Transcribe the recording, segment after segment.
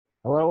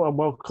Hello and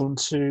welcome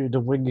to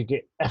the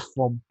Wingagate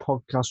F1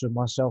 podcast with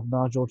myself,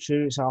 Nigel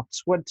Chu. It's our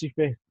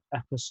 25th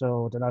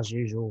episode, and as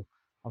usual,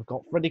 I've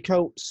got Freddie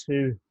Coates,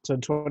 who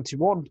turned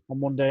 21 on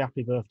Monday.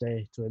 Happy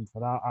birthday to him for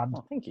that. And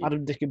Oh, thank you.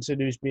 Adam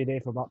Dickinson, who's been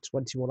here for about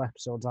 21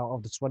 episodes out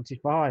of the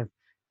 25.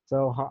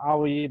 So,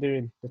 how are you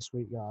doing this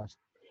week, guys?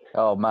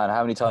 Oh man,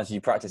 how many times have you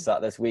practiced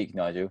that this week,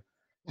 Nigel?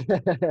 Too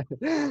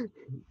It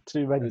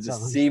many was a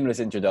times. seamless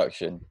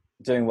introduction.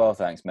 Doing well,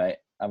 thanks, mate.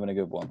 Having a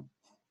good one.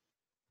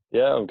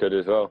 Yeah, I'm good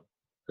as well.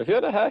 Have you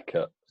had a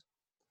haircut?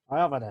 I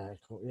have had a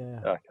haircut, yeah.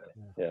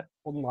 Okay, yeah.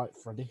 Unlike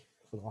Freddie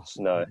for the last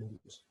No. 8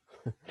 months.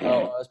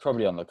 Oh, it's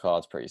probably on the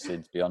cards pretty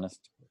soon, to be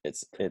honest.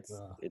 It's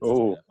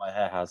Ooh. my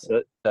hair has Uh,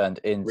 turned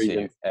into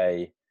reason-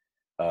 a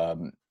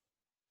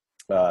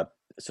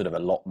sort of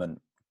allotment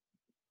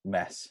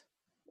mess.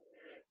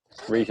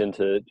 Reason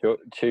to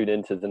tune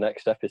into the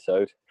next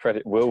episode.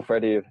 Freddie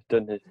have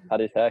had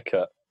his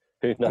haircut?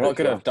 Who knows? I'm not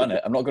going to have done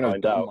it. I'm not going to have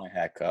Find done out. my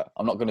haircut.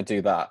 I'm not going to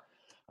do that.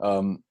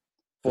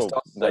 For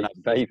Well,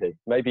 starters,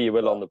 maybe you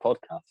will on the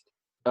podcast.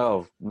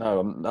 oh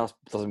no, that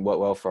doesn't work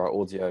well for our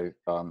audio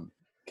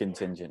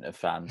contingent of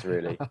fans,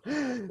 really.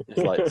 Just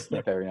like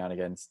snip every now and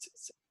again,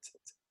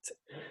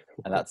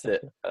 and that's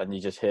it. And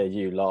you just hear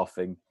you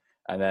laughing,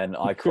 and then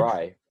I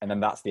cry, and then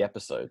that's the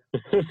episode.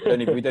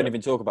 We don't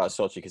even talk about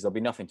Sochi because there'll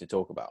be nothing to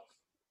talk about.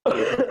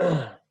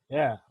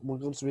 Yeah, we're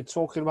going to be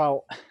talking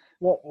about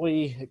what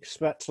we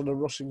expect on the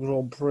Russian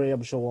Grand Prix.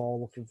 I'm sure we're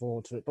all looking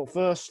forward to it. But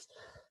first,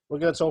 we're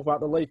going to talk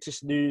about the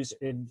latest news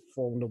in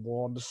Formula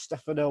One.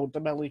 Stefano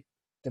Domenicali.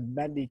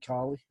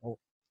 Domenicali.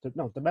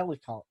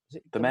 Is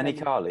it The many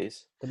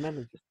Carlies.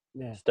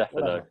 Yeah.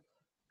 Stefano. whatever.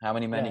 How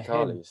many Yeah, him.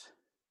 Carlies?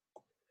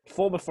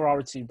 Former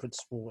Ferrari team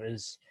principal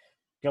is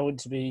going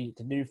to be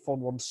the new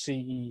Formula One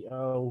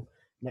CEO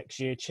next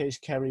year. Chase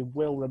Carey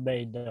will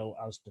remain, though,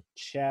 as the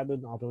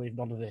chairman. I believe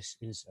none of this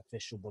is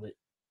official, but it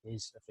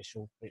is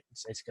official.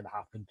 It's going to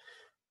happen.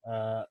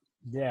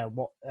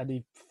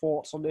 Any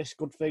thoughts on this?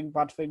 Good thing,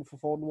 bad thing for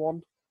Formula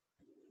One?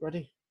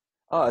 Ready?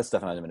 Oh, it's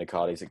Stefano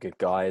Domenicali. He's a good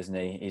guy, isn't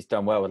he? He's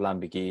done well with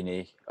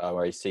Lamborghini,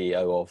 where he's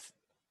CEO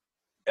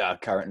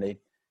of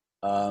currently.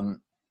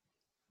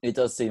 It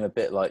does seem a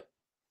bit like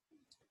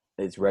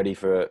it's ready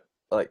for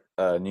like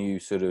a new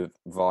sort of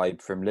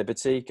vibe from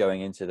Liberty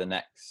going into the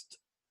next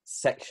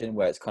section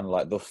where it's kind of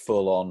like the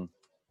full-on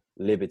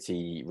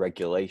Liberty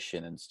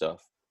regulation and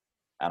stuff.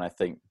 And I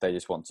think they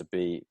just want to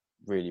be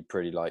really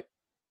pretty like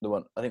the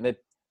one. I think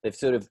they've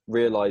sort of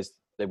realised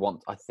they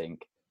want, I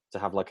think, to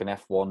have like an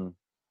F1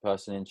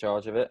 person in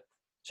charge of it.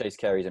 Chase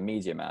Carey's a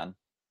media man,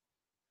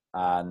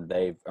 and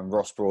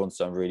Ross Brawn's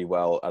done really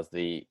well as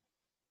the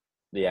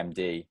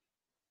MD,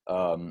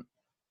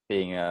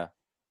 being an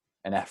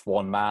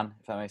F1 man,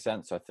 if that makes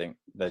sense. So I think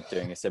they're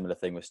doing a similar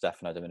thing with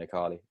Stefano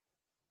Domenicali.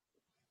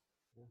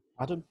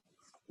 Adam?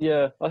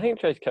 Yeah, I think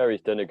Chase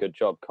Carey's done a good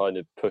job kind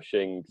of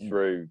pushing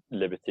through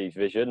Liberty's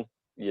vision,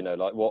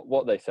 like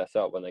what they set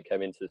out when they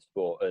came into the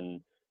sport,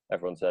 and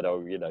everyone said,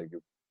 oh, you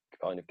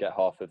kind of get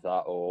half of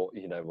that or,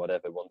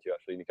 whatever, once you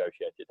actually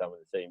negotiate it down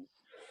with the teams.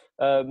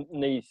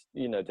 And he's,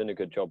 done a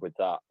good job with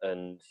that.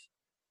 And,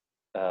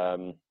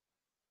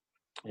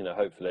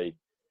 hopefully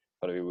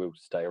kind of he will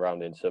stay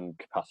around in some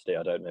capacity.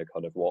 I don't know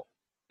kind of what,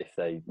 if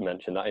they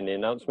mention that in the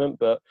announcement,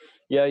 but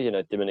yeah,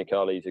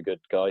 Domenicali's a good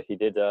guy. He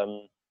did, I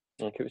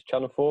think it was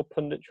Channel 4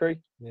 punditry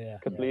a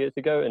couple of years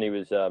ago, and he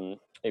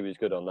was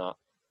good on that.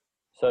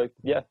 So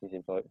yeah, he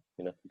seems like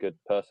a good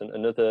person.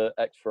 Another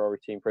ex-Ferrari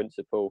team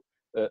principal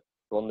at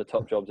one of the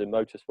top jobs in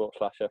motorsport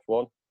 /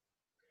 F1.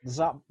 Does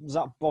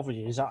that bother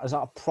you? Is that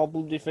a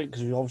problem, do you think?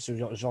 Because we've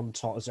got Jean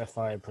Todt as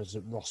FIA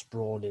president. Ross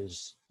Brawn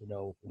is,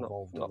 involved.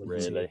 Not in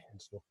really. and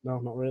stuff. No,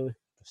 not really.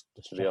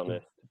 Just To be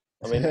honest,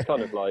 I mean, it's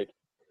kind of like,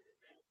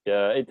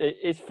 yeah,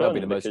 it's fun. That'll be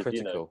the most because,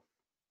 critical.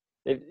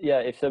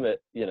 if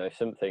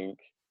something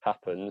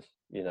happens,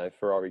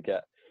 Ferrari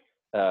get,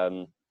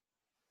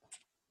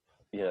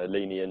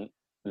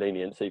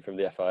 leniency from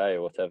the FIA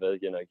or whatever,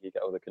 you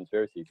get all the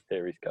conspiracy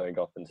theories going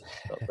off, and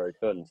that's very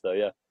fun. So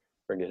yeah,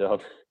 bring it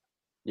on.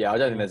 Yeah, I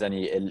don't think there's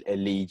any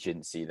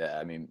allegiancy there.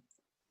 I mean,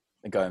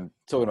 talking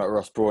about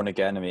Ross Brawn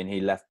again. I mean, he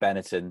left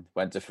Benetton,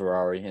 went to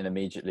Ferrari, and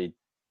immediately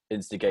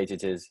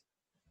instigated his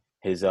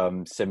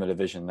similar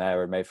vision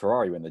there and made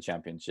Ferrari win the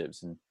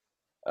championships. And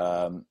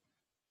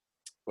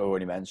we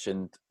already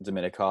mentioned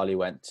Domenicali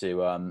went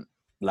to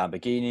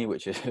Lamborghini,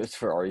 which is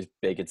Ferrari's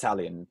big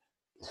Italian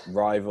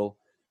rival,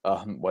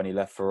 when he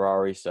left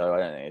Ferrari. So I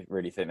don't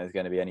really think there's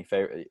going to be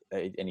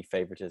any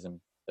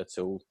favoritism at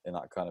all in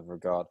that kind of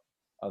regard.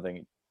 I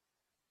think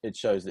it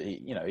shows that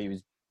he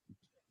was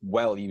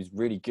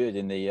really good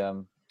in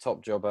the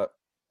top job at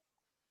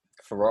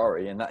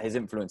Ferrari, and that his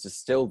influence is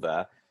still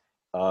there,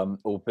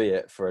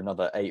 albeit for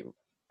another eight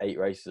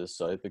races or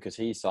so, because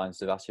he signed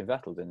Sebastian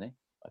Vettel, didn't he?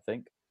 I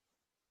think,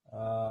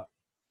 or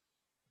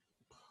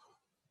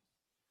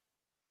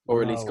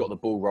at least got the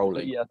ball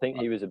rolling. Yeah, I think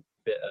he was a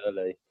bit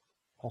early.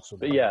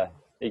 Possibly. But yeah,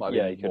 he Might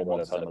be could more well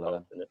have had a similar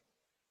part in it.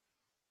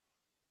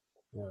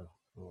 Yeah,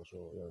 not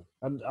sure.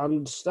 Yeah,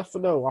 and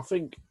Stefano, I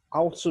think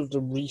out of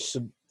the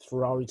recent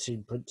Ferrari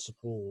team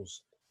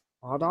principals,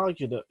 I'd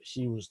argue that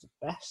he was the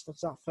best.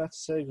 Is that fair to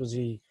say? Because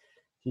he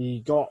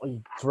got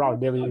Ferrari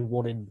nearly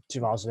won in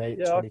 2008,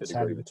 Yeah, I could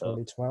 2010, agree with that.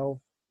 2012.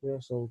 Yeah,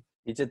 so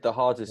He did the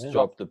hardest Yeah.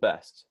 job the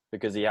best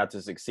because he had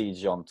to succeed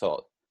Jean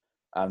Todt,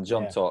 and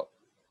Jean Yeah. Todt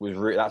was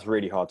that's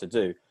really hard to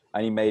do,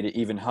 and he made it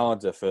even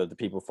harder for the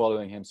people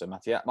following him. So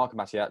Marco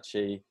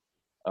Mattiacci,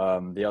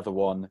 the other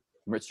one,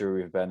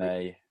 Maurizio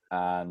Bene,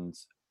 and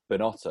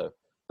Binotto,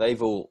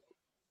 they've all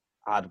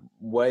had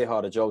way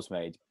harder jobs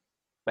made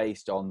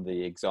based on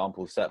the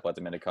example set by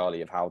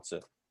Domenicali of how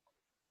to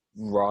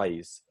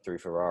rise through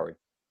Ferrari.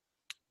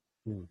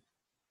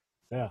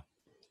 yeah.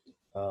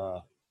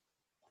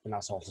 And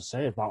that's all to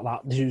say about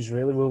that news.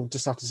 Really, we'll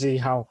just have to see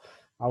how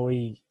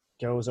he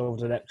goes over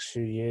the next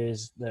few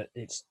years. That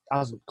it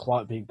hasn't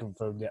quite been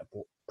confirmed yet,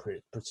 but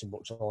pretty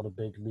much all the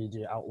big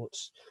media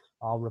outlets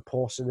are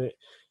reporting it.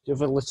 The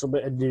other little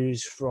bit of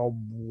news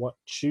from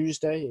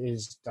Tuesday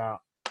is that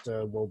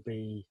there will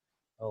be,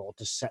 or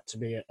there's set to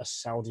be, a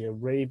Saudi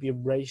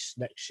Arabian race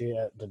next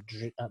year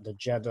at the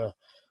Jeddah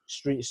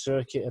Street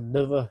Circuit,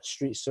 another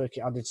street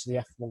circuit added to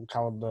the F1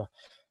 calendar.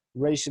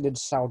 Racing in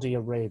Saudi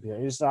Arabia,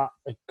 is that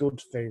a good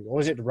thing,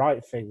 or is it the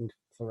right thing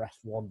for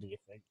F1, do you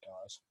think,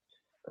 guys?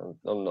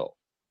 I'm not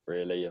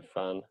really a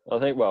fan. I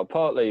think, well,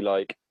 partly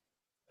like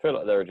I feel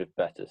like there are just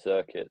better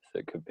circuits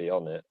that could be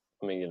on it.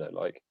 I mean,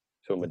 like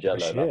saw Mugello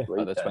This last year.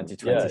 weekend. Like the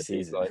 2020 yeah, it's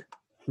season. Like,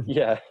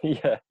 yeah.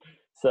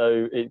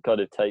 So it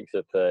kind of takes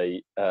up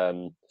a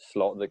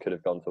slot that could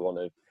have gone to one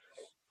of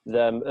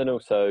them, and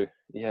also,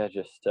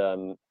 just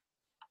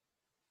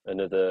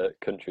another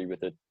country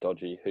with a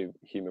dodgy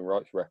human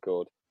rights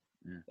record.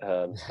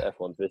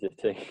 F1's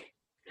visiting.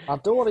 I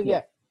don't want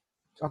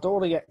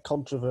to get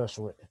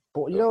controversial with it,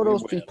 but you know We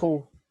those will.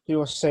 people who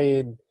are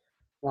saying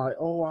like,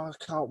 "Oh, I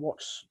can't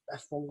watch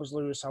F1 because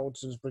Lewis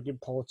Hamilton's bringing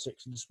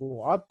politics into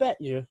sport." I bet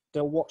you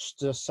they'll watch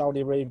the Saudi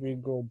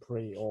Arabian Grand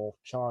Prix or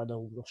China,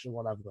 Russia,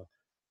 whatever,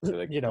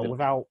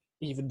 without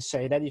even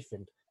saying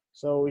anything.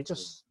 So we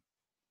just,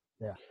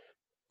 I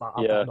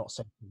better not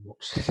say too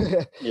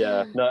much.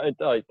 Yeah, no,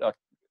 I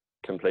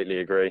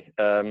completely agree.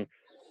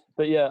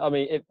 But yeah, I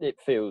mean, it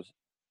feels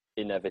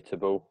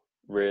inevitable,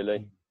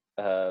 really.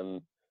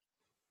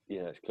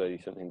 It's clearly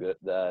something that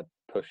they're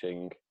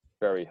pushing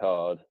very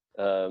hard.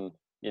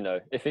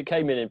 If it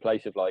came in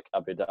place of like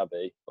Abu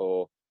Dhabi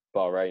or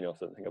Bahrain or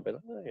something, I'd be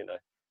like,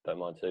 don't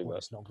mind too much.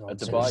 It's not going A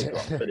to, Dubai is it?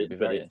 Grand Prix would be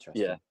very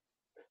interesting. Yeah,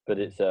 but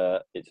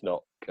it's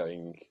not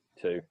going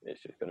to.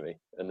 It's just going to be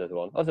another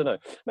one. I don't know.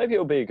 Maybe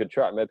it'll be a good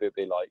track. Maybe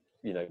it'll be like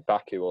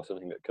Baku or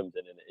something that comes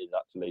in and it is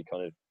actually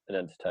kind of an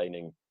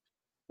entertaining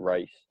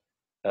race.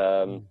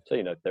 So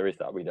there is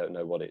that. We don't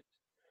know what it's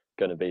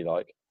going to be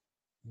like.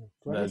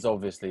 There's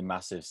obviously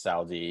massive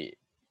Saudi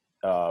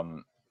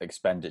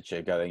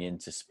expenditure going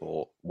into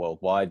sport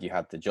worldwide. You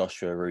had the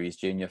Joshua Ruiz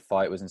Jr.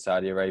 fight was in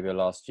Saudi Arabia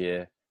last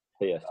year.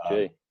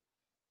 PSG.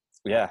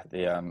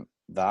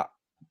 That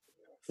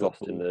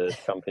lost in the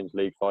Champions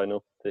League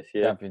final this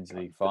year. Champions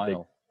League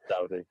final.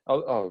 Saudi.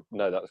 Oh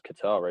no, that was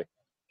Qatari.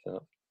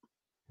 So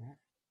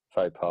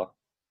faux pas.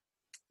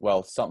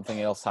 Well, something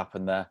else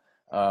happened there.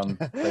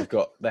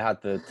 They had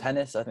the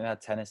tennis. I think they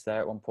had tennis there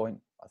at one point.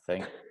 I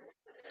think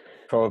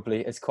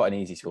probably it's quite an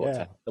easy sport.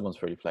 Yeah. Someone's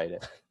probably played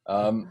it.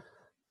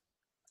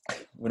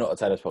 We're not a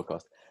tennis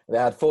podcast. They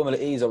had Formula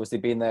E's obviously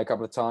been there a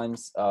couple of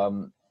times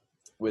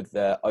with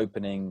their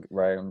opening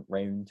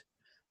round.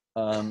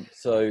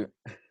 So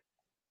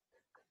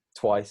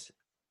twice.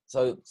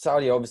 So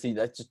Saudi obviously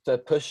they're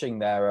pushing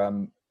their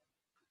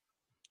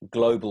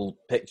global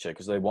picture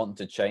because they want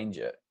to change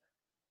it.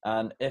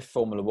 And if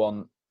Formula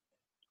One,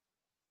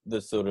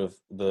 the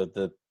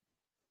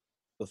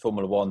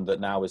Formula One that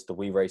now is the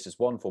We Racers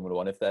One Formula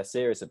One, if they're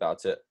serious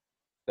about it,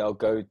 they'll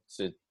go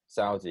to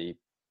Saudi,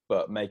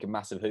 but make a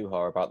massive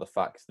hoo-ha about the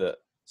fact that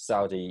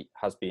Saudi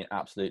has been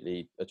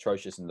absolutely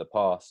atrocious in the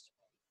past,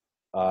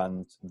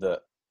 and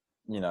that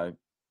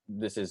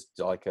this is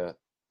like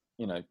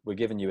we're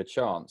giving you a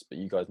chance, but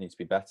you guys need to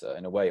be better.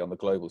 In a way, on the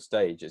global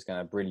stage, it's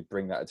going to really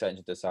bring that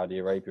attention to Saudi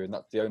Arabia, and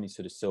that's the only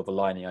sort of silver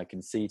lining I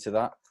can see to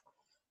that.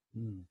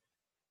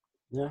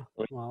 Yeah,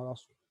 well,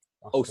 that's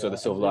also the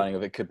silver lining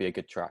of it could be a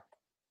good track.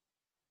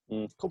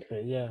 Could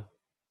be, yeah.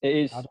 It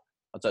is. I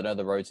don't know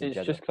the roads in It's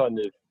Jeddah. just kind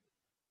of.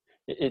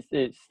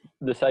 It's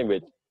the same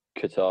with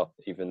Qatar,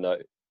 even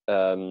though,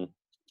 and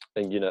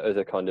as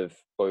a kind of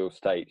oil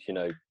state,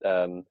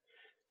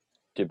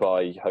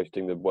 Dubai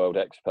hosting the World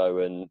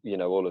Expo and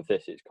all of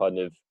this, it's kind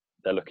of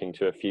they're looking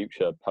to a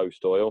future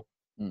post oil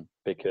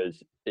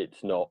because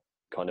it's not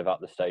kind of at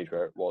the stage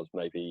where it was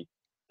maybe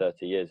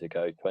 30 years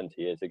ago, 20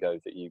 years ago,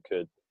 that you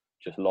could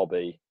just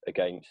lobby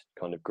against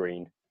kind of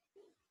green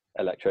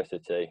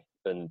electricity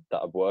and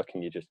that would work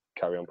and you just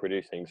carry on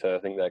producing. So I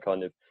think they're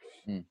kind of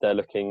they're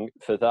looking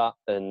for that,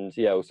 and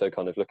also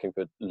kind of looking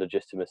for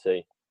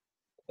legitimacy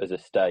as a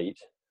state.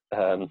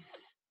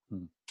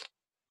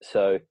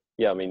 So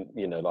I mean,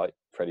 like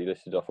Freddie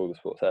listed off all the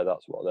sports there,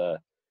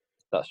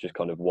 that's just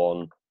kind of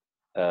one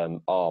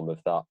arm of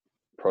that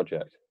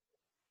project.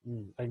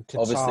 And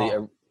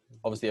Qatar,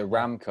 Obviously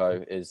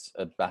Aramco is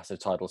a massive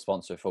title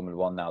sponsor of Formula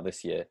One now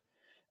this year,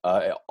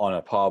 on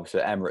a par with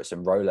Emirates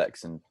and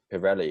Rolex and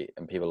Pirelli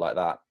and people like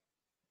that.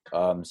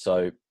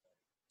 So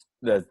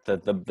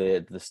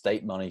the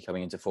state money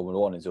coming into Formula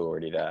One is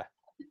already there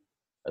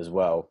as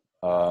well.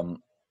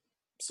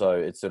 So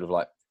it's sort of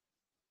like,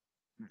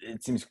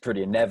 it seems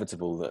pretty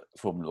inevitable that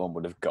Formula One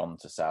would have gone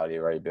to Saudi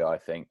Arabia, I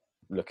think,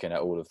 looking at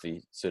all of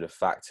the sort of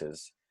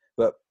factors.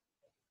 But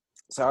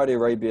Saudi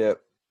Arabia,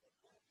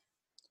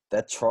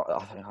 I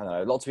don't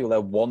know, lots of people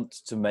there want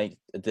to make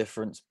a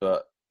difference,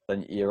 but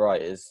then you're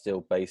right, it's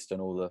still based on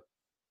all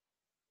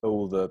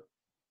the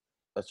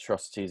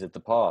atrocities of the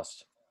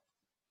past.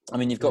 I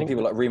mean, you've got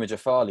people like Rima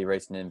Jafali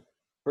racing in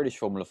British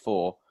Formula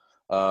 4,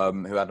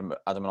 who Adam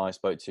and I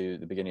spoke to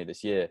at the beginning of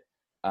this year,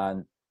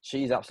 and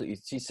she's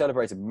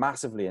celebrated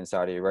massively in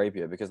Saudi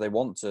Arabia because they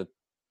want to.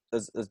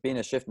 There's been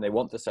a shift, and they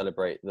want to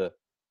celebrate the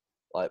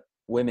like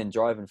women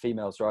driving,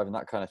 females driving,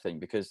 that kind of thing,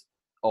 because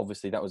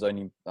obviously that's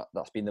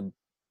been the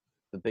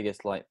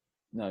biggest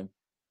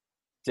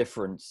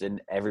difference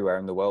in everywhere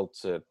in the world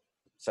to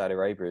Saudi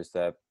Arabia is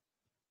their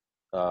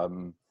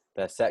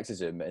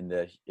sexism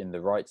in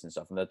the rights and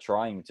stuff, and they're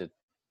trying to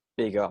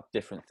big up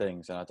different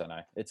things. And I don't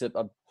know,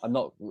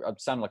 I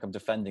sound like I'm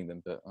defending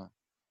them, but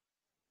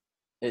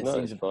it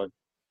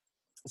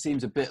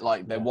seems a bit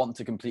like they want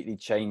to completely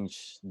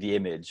change the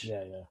image.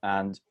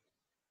 And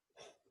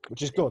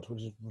which is good.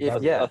 I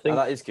think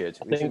that is good.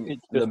 I think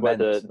it's just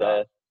whether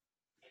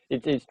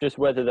it's just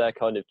whether they're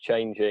kind of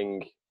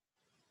changing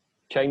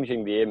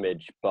the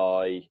image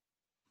by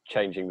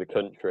changing the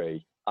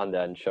country and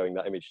then showing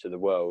that image to the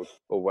world,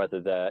 or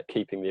whether they're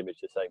keeping the image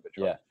the same but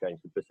trying to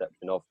change the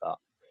perception of that.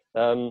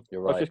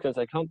 You're right. I was just going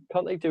to say,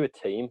 can't they do a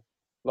team?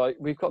 Like,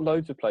 we've got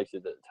loads of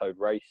places that towed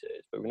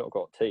races, but we've not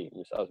got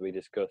teams, as we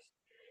discussed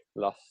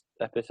last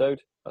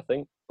episode, I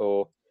think.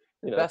 Or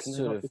the best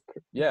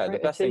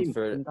thing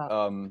for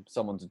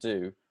someone to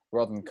do,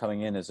 rather than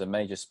coming in as a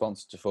major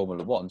sponsor to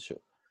Formula One,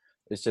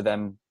 is to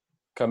then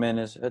come in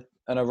as an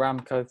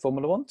Aramco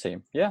Formula One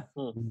team. Yeah,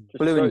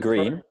 blue and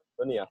green.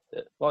 Money at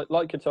it, like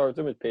Qatar have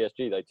done with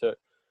PSG. They took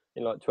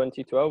in like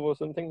 2012 or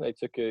something. They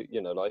took a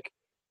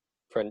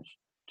French,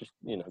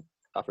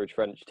 average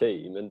French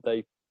team, and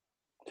they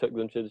took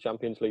them to the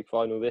Champions League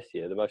final this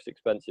year. The most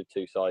expensive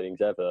 2 signings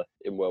ever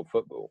in world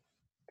football.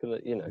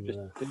 Just do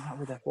that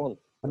with F1.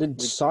 And in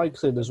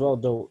cycling as well,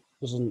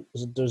 there's a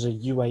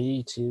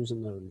UAE team,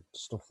 isn't there, and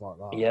stuff like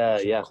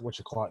that. Which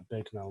are quite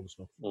big now and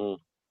stuff.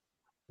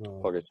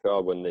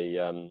 Pogacar won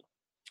the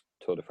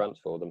Tour de France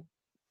for them.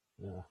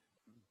 Yeah.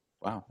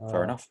 Wow,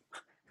 fair enough.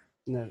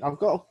 No, I've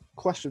got a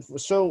question.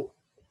 Let's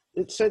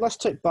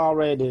take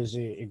Bahrain as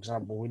an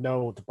example. We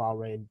know the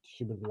Bahrain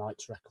human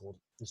rights record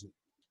isn't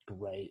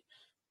great,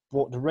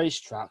 but the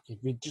racetrack,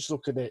 if we just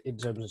look at it in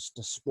terms of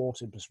the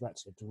sporting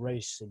perspective, the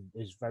racing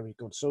is very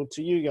good. So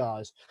to you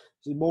guys,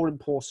 is it more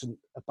important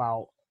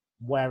about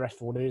where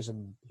F1 is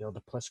and the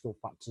political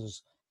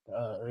factors that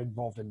are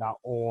involved in that,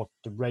 or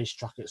the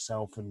racetrack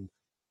itself and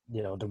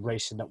the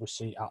racing that we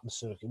see at the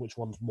circuit? Which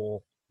one's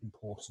more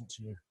important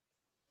to you?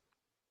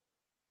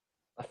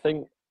 I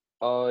think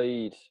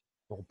or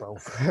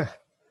both.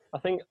 I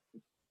think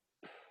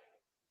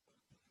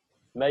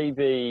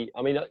maybe.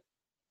 I mean,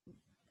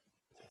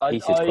 I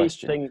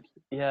think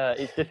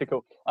it's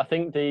difficult. I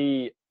think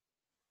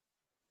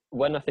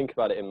when I think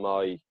about it in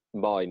my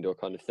mind, or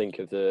kind of think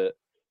of the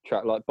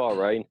track like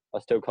Bahrain, I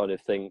still kind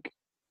of think,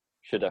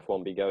 should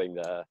F1 be going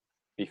there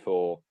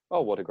before?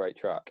 Oh, what a great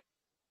track!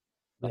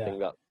 I think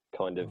that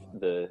kind of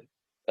the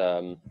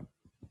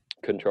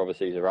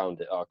controversies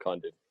around it are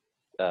kind of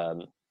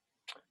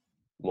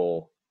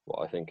more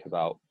what I think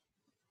about,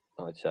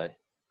 I'd say.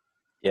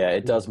 Yeah,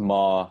 it does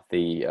mar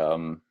the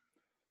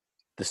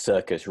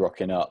circus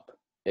rocking up.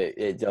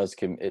 It does.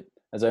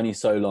 There's only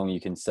so long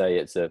you can say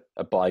it's a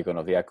bygone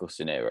of the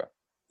Eccleston era,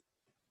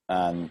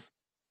 and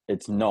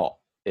it's not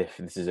if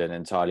this is an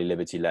entirely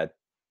Liberty-led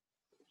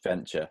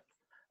venture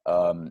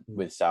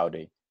with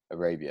Saudi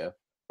Arabia.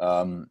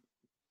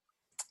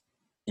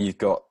 You've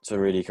got to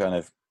really kind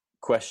of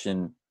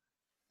question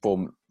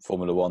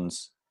Formula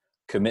One's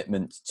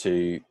commitment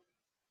to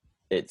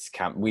its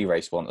We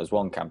Race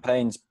One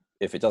campaigns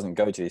if it doesn't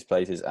go to these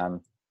places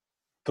and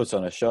put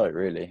on a show.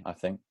 Really, I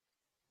think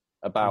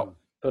put on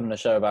a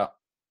show about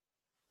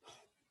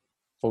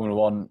Formula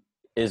One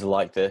is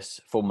like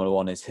this. Formula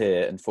One is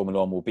here, and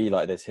Formula One will be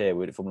like this here.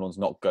 Formula One's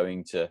not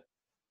going to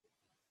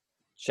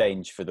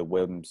change for the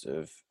whims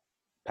of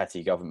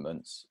petty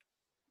governments,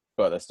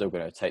 but they're still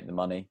going to take the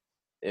money.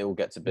 It all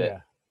gets a bit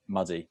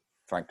muddy,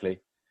 frankly.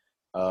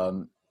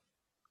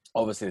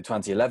 Obviously, the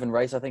 2011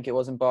 race, I think it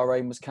was in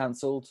Bahrain, was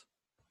cancelled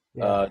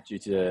due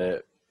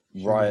to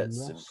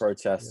riots and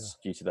protests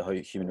due to the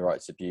human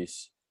rights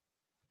abuse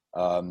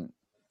from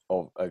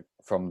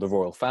the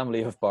royal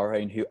family of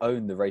Bahrain, who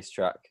own the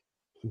racetrack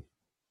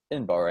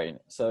in Bahrain.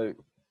 So,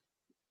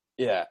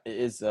 it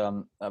is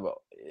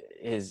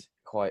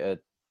quite a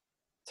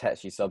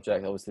touchy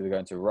subject. Obviously, we're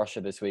going to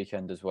Russia this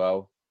weekend as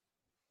well,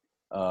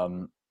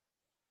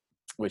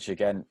 which you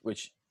can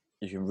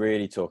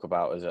really talk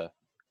about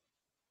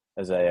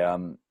as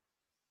a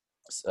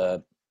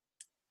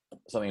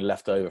something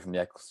left over from the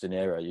Eccleston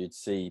era. You'd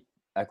see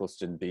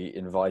Eccleston be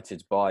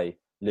invited by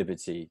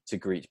Liberty to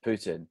greet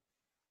Putin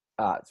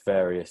at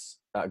various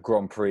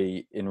Grand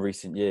Prix in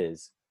recent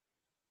years,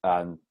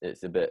 and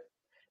it's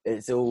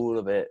all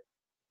a bit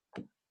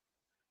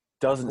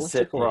doesn't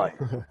sit right.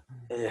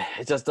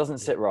 It just doesn't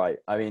sit right.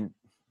 I mean,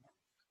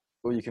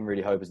 all you can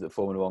really hope is that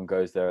Formula One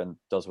goes there and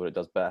does what it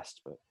does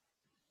best. But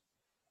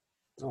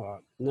all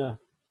right, yeah,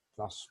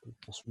 that's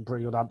some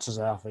pretty good answers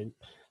there, I think.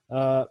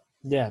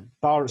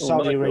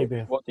 Saudi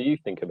Arabia. What do you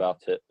think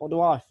about it? What do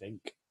I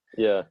think?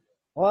 Yeah.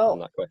 Well, on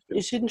that question.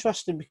 It's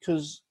interesting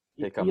because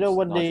Here you comes know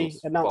when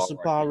Nigel's they announced the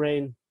far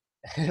right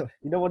Bahrain,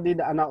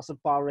 the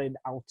Bahrain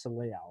outer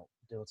layout,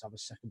 they will have a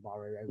second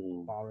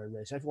Bahrain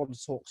race. Everyone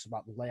talks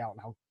about the layout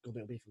and how good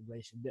it'll be for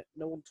racing.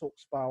 No one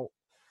talks about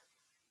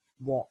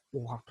what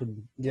will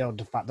happen. You know,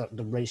 the fact that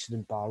the racing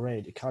in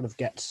Bahrain, it kind of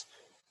gets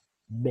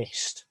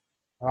missed.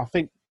 And I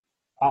think,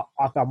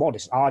 if I'm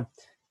honest, I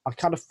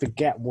kind of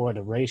forget where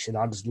the racing.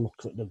 I just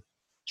look at the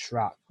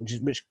track, which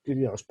is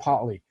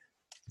partly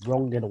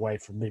wrong in a way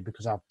for me,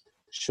 because I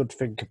should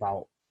think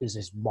about, is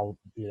this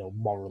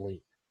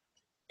morally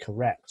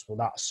correct? Well,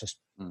 that's just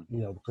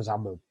because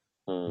I'm a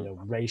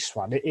race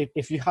fan.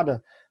 If you had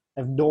a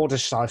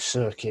Nordschleife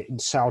circuit in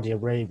Saudi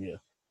Arabia,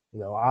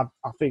 I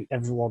think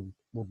everyone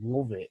would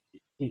love it.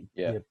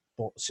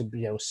 But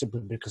simply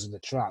because of the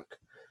track.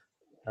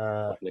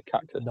 The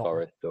cactus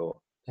forest, or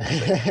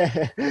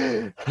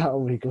that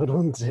would be good,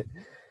 wouldn't it?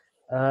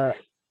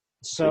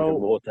 So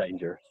more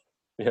dangerous.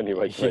 The only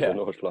way to make the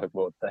Nordschleife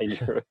more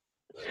dangerous.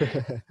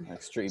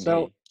 extreme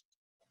So,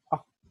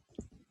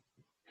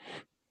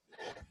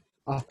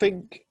 I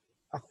think,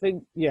 I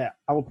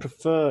would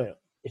prefer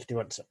if they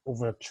went to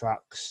other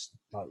tracks,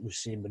 like we've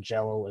seen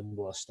Mugello and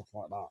stuff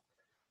like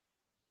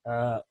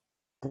that.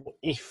 But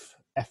if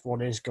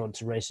F1 is going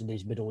to race in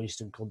these Middle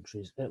Eastern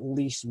countries, at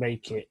least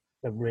make it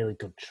a really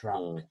good track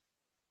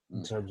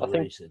in terms of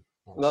racing.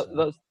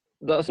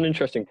 That's an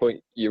interesting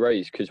point you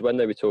raised, because when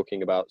they were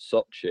talking about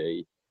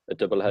Sochi, a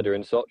doubleheader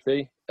in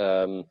Sochi,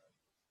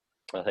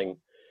 I think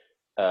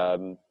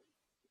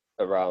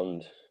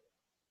around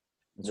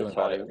the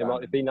time, it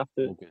might have been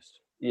after August.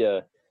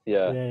 Yeah.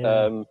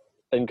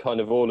 And kind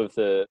of all of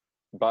the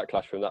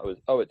backlash from that was,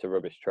 it's a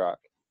rubbish track.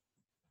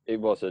 There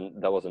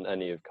wasn't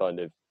any of kind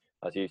of,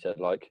 as you said,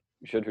 like,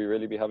 should we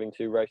really be having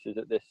two races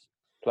at this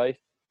place?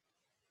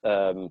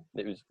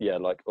 It was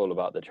like all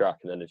about the track,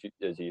 and then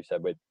as you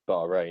said with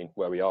Bahrain,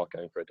 where we are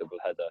going for a double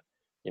header,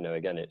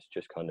 again it's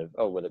just kind of,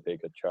 will it be a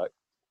good track?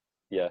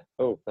 Yeah.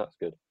 That's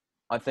good.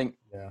 I think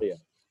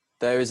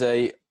there is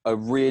a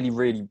really,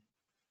 really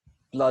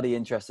bloody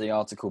interesting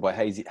article by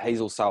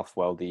Hazel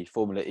Southwell, the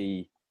Formula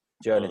E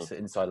journalist at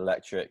Inside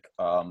Electric.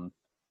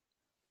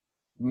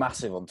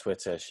 Massive on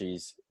Twitter.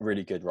 She's a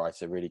really good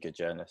writer, really good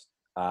journalist,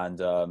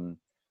 and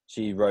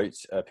she wrote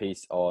a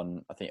piece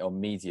on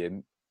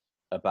Medium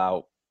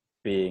about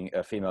being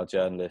a female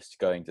journalist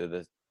going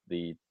to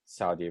the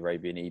Saudi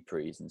Arabian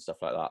E-Prix and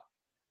stuff like that.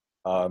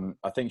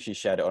 I think she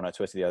shared it on her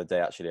Twitter the other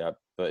day, actually,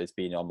 but it's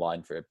been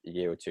online for a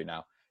year or two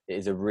now. It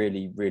is a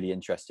really, really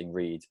interesting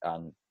read,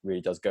 and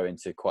really does go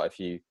into quite a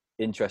few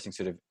interesting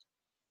sort of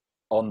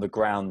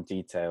on-the-ground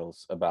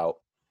details about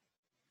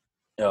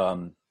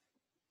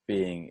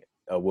being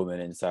a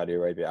woman in Saudi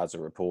Arabia as a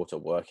reporter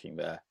working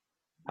there,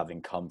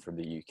 having come from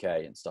the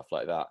UK and stuff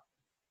like that,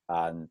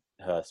 and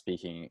her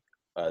speaking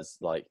as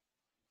like,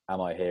 am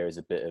I here as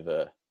a bit of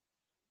a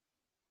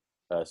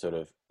sort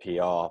of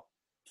PR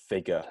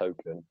figure?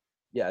 Token.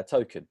 Yeah, a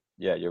token.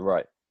 Yeah, you're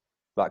right.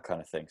 That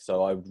kind of thing.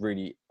 So I would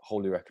really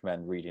wholly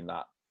recommend reading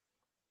that.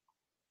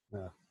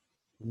 Yeah,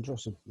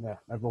 interesting. Yeah,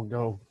 everyone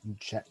go and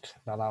check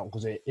that out,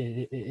 because it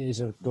is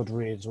a good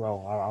read as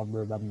well. I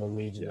remember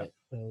reading it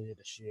earlier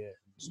this year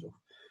and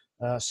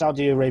stuff.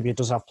 Saudi Arabia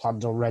does have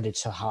plans already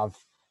to have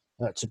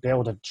to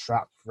build a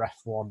track for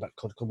F1 that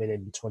could come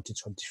in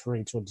 2023,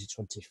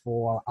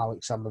 2024.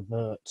 Alexander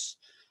Wirtz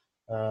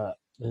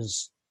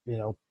is,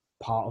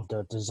 part of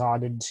the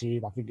designing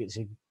team. I think it's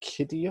in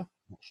Qiddiya.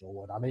 I'm not sure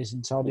where that is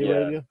in Saudi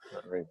Arabia.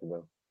 That rings a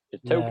bell. Is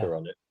Toka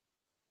on it?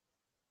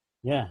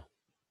 Yeah.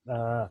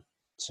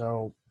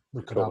 So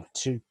we could have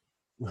two.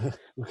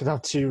 We could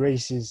have two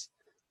races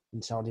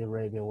in Saudi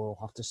Arabia. We'll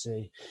have to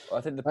see. Well,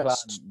 I think the plan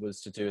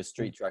was to do a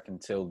street track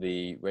until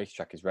the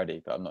racetrack is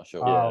ready, but I'm not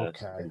sure. Oh,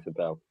 okay. Rings a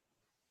bell.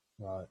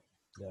 Right.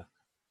 Yeah.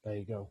 There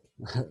you go.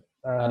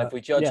 And if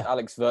we judge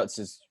Alex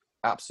Wirtz's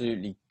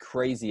absolutely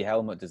crazy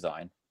helmet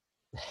design,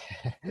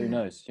 who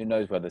knows? Who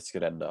knows where this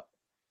could end up?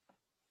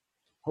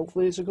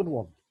 Hopefully, it's a good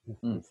one.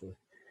 Hopefully.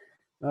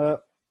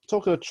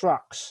 Talking of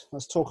tracks,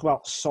 let's talk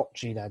about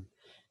Sochi then.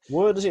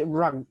 Where does it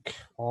rank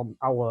on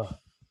our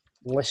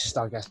list,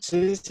 I guess?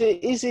 Is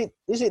it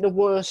the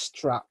worst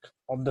track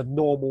on the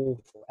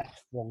normal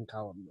F1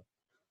 calendar?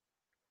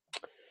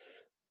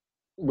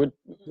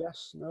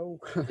 Yes, no.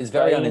 It's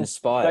very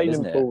uninspired,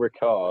 isn't it? Paul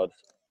Ricard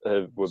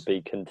would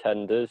be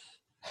contenders.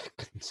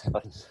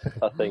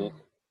 I think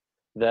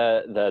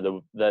they're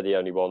the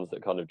only ones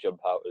that kind of jump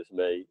out as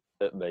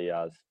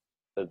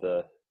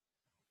the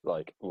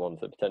like ones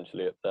that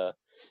potentially up there.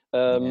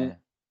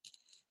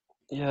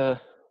 Yeah,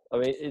 I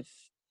mean,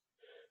 it's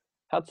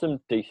had some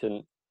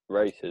decent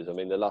races. I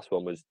mean, the last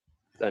one was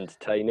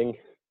entertaining,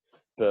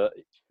 but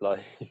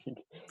like,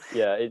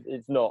 yeah,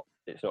 it's not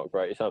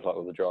great. It sounds like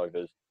all the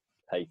drivers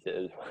hate it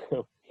as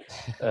well.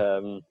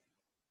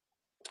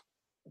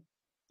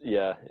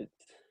 Yeah,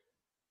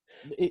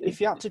 If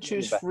you had to it's not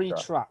the choose best 3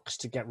 track. tracks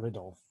to get rid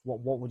of,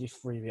 what would you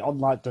 3 be?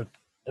 Unlike the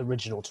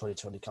original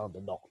 2020 calendar,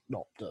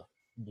 not the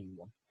new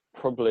one.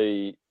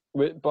 Probably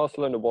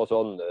Barcelona was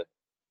on the.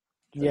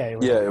 Yeah,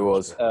 it Yeah, it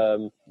was.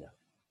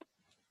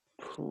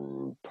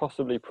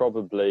 Possibly,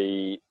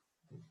 probably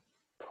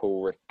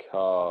Paul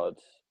Ricard,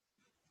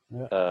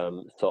 Yeah.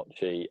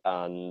 Sochi,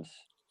 and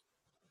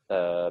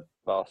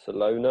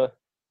Barcelona,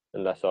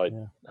 unless I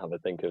have a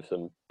think of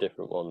some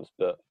different ones.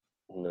 But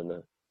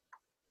no.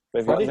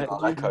 Maybe Funny,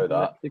 I'll echo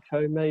that.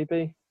 Mexico,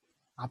 maybe.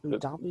 Abu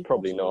Dhabi,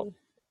 Probably not.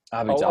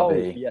 Abu Oh,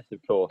 Dhabi. yes, of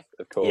course.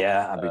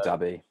 Yeah, Abu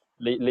Dhabi.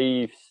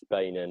 Leave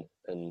Spain in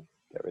and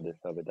get rid of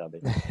Abu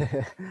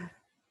Dhabi.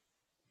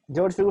 The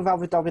only thing with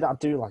Abu Dhabi that I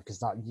do like is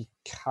that you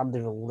can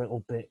do a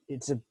little bit.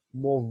 It's a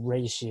more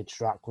racier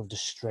track with the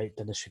straight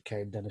than a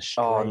chicane than a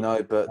straight. Oh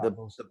no, but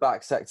the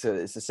back sector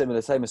it's a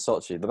similar, same as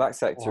Sochi. The back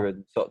sector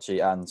in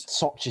Sochi and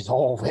Sochi's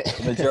all of it.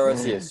 The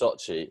majority of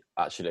Sochi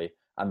actually,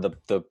 and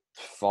the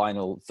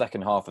final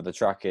second half of the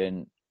track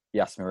in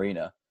Yas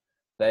Marina,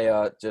 they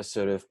are just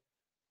sort of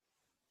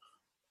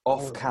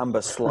off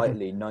camber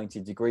slightly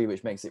 90-degree,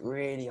 which makes it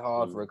really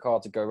hard for a car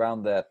to go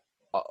around there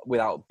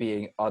without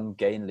being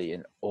ungainly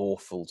and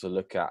awful to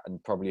look at,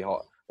 and probably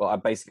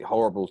basically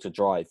horrible to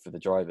drive for the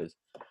drivers.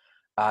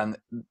 And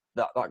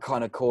that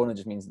kind of corner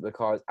just means that the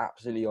car is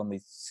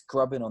absolutely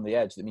scrubbing on the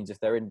edge. That means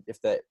if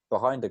they're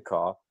behind a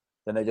car,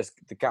 then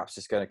the gap's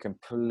just going to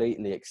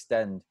completely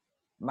extend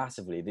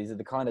massively. These are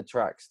the kind of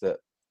tracks that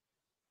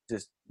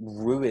just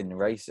ruin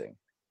racing,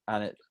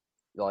 and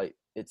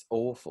it's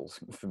awful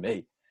for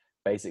me,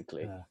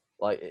 basically.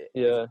 Yeah.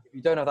 If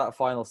you don't have that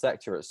final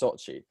sector at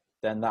Sochi,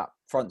 then that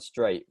front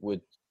straight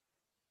would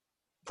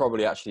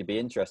probably actually be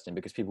interesting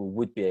because people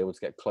would be able to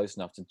get close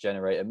enough to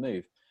generate a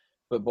move.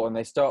 But when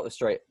they start the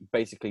straight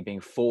basically being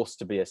forced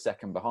to be a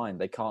second behind,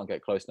 they can't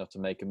get close enough to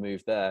make a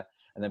move there.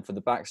 And then for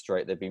the back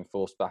straight, they're being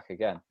forced back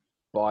again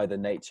by the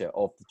nature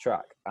of the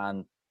track.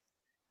 And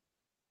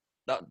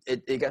that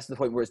it gets to the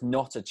point where it's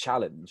not a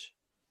challenge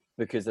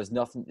because there's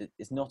nothing,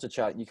 it's not a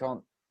challenge. You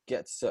can't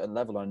get to a certain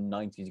level on a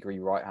 90-degree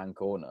right-hand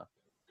corner.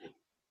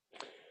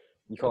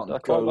 You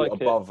can't go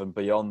above and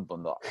beyond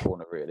on that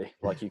corner, really,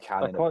 like you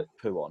can in a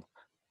P1.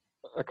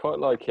 I quite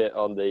like it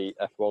on the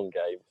F1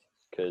 games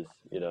because,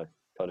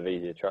 kind of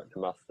easier track to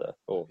master.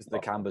 Because the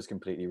camber's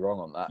completely wrong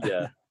on that.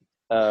 Yeah.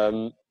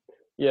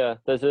 Yeah,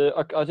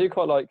 I do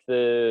quite like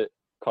the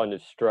kind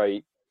of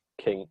straight,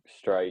 kink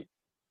straight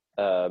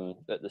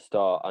at the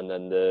start, and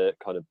then the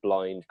kind of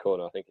blind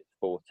corner, I think it's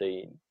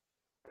 14,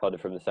 kind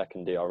of from the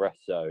second DRS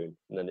zone,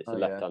 and then it's a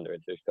left-hander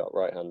into a shot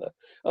right-hander.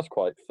 That's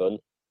quite fun.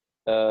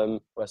 Where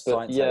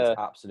Sainz has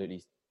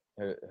absolutely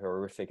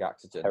horrific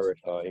accident.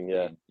 Terrifying,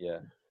 yeah. Yeah.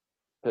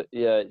 But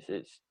yeah,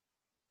 it's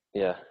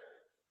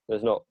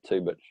there's not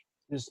too much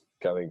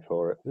going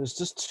for it. There's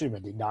just too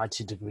many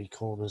 90-degree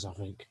corners, I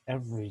think.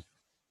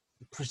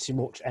 Pretty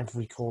much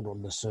every corner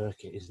on the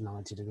circuit is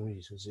 90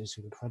 degrees. It's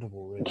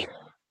incredible, really.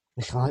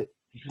 It's like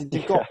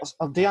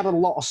they had a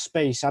lot of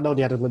space. I know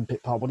they had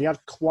Olympic Park, but they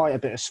had quite a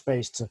bit of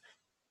space to,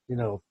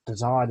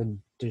 design and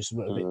do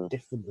something a bit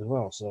different as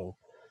well. So,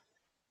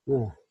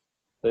 yeah.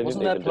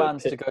 Wasn't there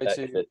plans to go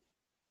to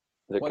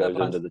that goes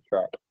under the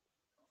track?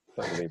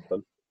 That would be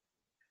fun.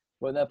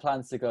 Weren't there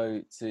plans to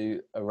go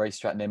to a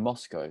racetrack near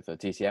Moscow that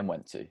DTM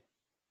went to?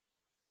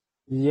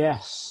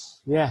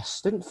 Yes.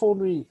 Didn't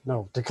Formula?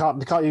 No, they can't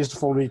use the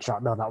Formula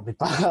track. No, that would be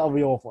bad. That would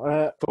be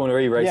awful. Formula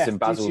E raced in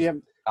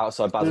Basel,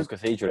 outside Basel's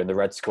Cathedral in the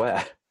Red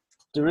Square.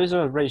 There is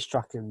a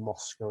racetrack in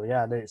Moscow,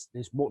 and it's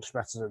much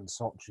better than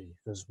Sochi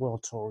because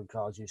World Touring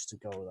cars used to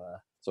go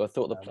there. So I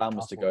thought the plan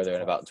was to go there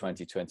in about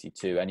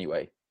 2022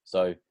 anyway.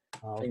 So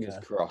fingers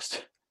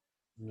crossed.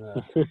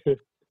 Yeah.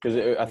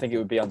 Because I think it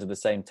would be under the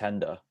same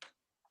tender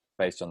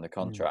based on the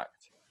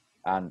contract.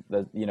 And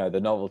the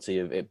novelty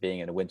of it being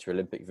in a Winter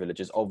Olympic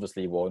Village is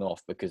obviously worn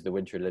off because the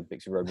Winter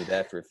Olympics were only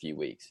there for a few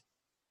weeks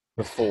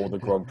before the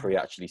Grand Prix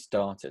actually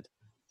started.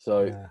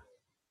 So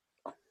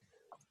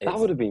that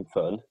would have been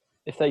fun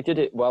if they did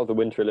it while the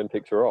Winter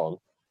Olympics were on.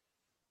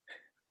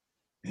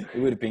 It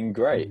would have been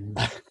great.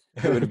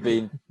 It would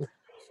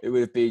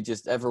have been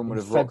just everyone would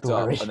have rocked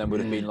up and then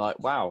would have been like,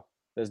 wow,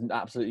 there's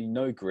absolutely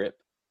no grip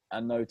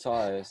and no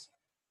tyres.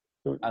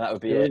 And that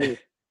would be it.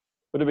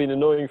 Would have been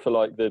annoying for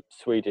like the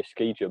Swedish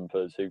ski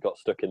jumpers who got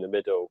stuck in the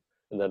middle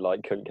and then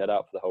like couldn't get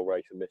out for the whole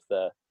race and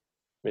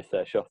missed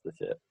their shot at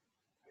it.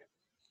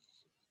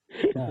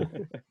 Yeah.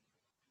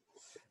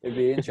 It'd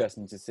be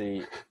interesting to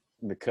see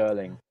the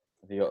curling.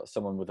 If you got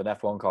someone with an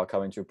F1 car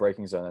coming to a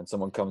braking zone and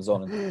someone comes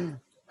on and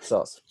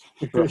starts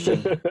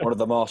brushing, one of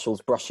the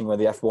marshals brushing where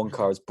the F1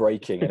 car is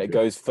braking, and it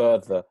goes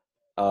further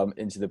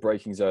into the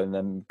braking zone and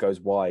then goes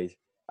wide,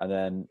 and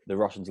then the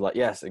Russians are like,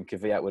 yes, and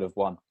Kvyat would have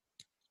won.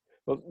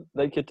 Well,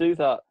 they could do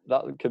that.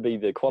 That could be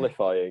the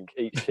qualifying.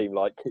 Each team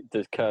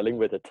does curling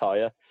with a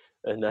tyre,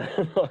 and then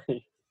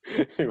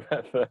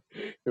whoever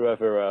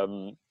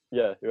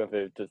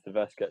does the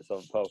best gets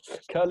on pole.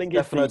 Curling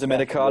is Stefano the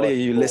best Domenicali, are worst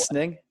you sport.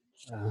 listening?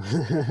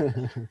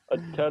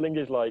 Curling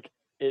is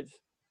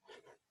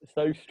it's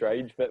so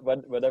strange, but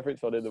whenever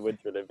it's on in the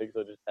Winter Olympics,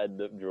 I just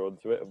end up drawn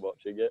to it and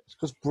watching it. It's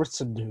because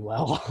Britain do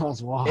well.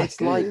 That's why.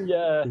 It's like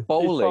Yeah,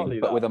 bowling,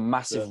 but with a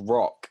massive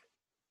rock.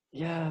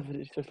 Yeah, but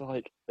it's just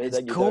It's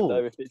then you cool. don't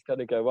know if it's going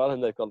to go well,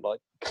 and they've got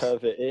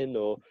curve it in,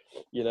 or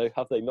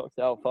have they knocked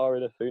it out far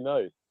enough? Who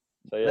knows?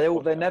 So yeah,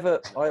 They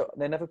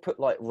never put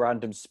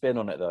random spin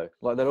on it though.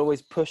 They'll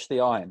always push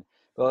the iron,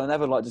 but they'll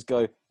never just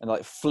go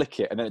and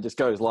flick it, and then it just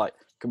goes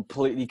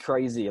completely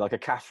crazy, like a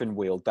Catherine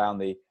wheel down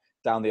the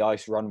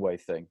ice runway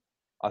thing.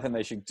 I think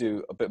they should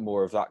do a bit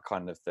more of that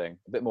kind of thing,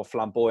 a bit more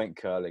flamboyant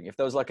curling. If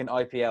there was an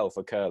IPL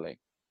for curling,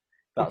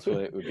 that's what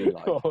it would be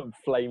like.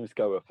 Flames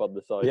go up on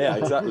the side. Yeah,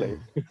 exactly.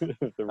 And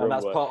that's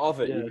runway. part of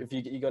it. Yeah. If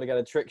you got to get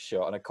a trick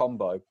shot and a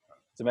combo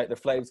to make the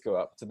flames go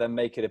up, to then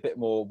make it a bit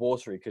more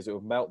watery because it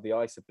would melt the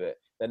ice a bit,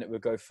 then it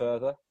would go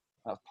further.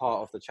 That's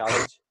part of the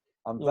challenge.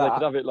 And Well, they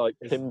could have it like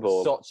is the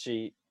pinball.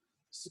 Sochi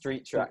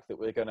street track that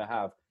we're going to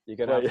have. You're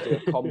going to have to do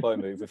a combo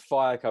move with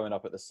fire coming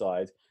up at the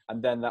side,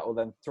 and then that will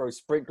then throw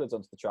sprinklers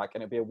onto the track,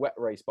 and it'll be a wet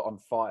race but on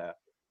fire,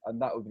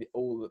 and that would be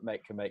all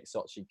that can make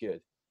Sochi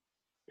good.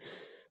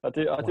 I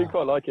do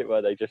quite like it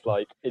where they just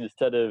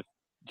instead of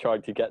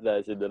trying to get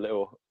theirs in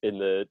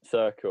the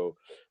circle,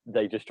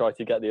 they just try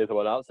to get the other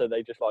one out. So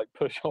they just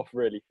push off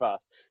really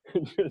fast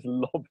and just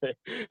lob it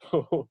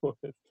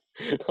forward.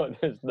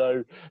 There's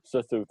no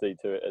subtlety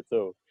to it at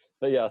all.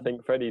 But yeah, I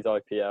think Freddie's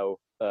IPL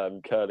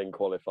curling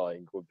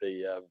qualifying would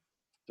be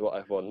what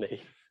everyone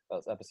needs.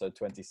 That's episode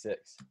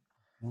 26.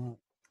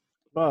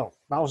 Well,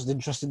 that was an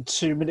interesting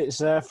 2 minutes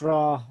there for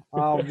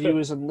our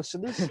viewers and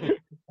listeners.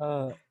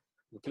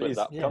 Please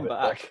Yeah. come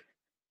back.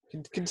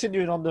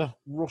 Continuing on the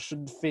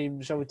Russian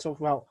theme, shall we talk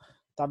about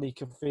Danny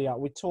Kvyat?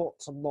 We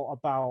talked a lot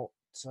about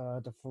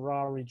the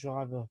Ferrari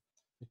driver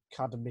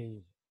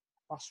academy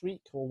last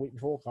week or week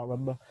before, I can't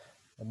remember,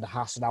 and the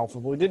Haas and Alfa,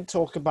 but we didn't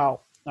talk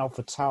about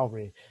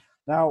AlphaTauri.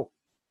 Now,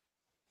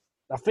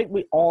 I think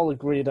we all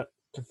agree that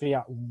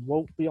Kvyat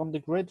won't be on the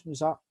grid. Is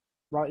that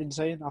right in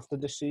saying after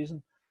this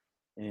season?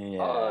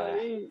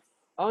 Yeah.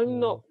 I'm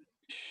not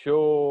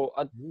sure.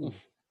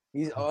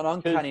 He's an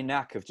uncanny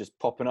knack of just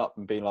popping up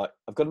and being like,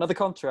 I've got another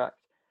contract.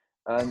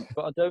 But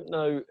I don't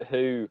know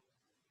who,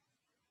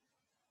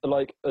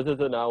 other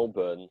than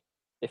Albon,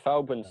 if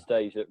Albon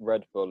stays at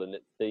Red Bull, and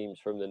it seems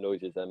from the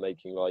noises they're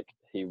making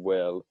he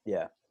will.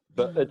 Yeah.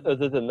 But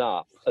other than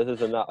that,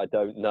 I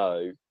don't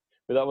know.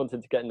 Without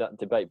wanting to get in that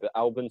debate, but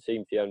Albon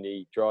seems the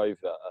only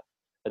driver.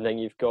 And then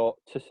you've got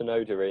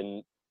Tsunoda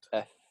in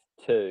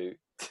F2.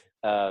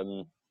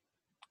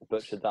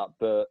 Butchered that,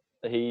 but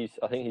I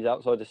think he's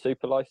outside the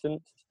super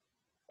license.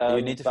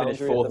 You need to finish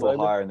boundary at fourth the or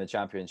moment. higher in the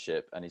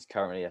championship, and he's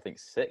currently, I think,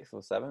 6th or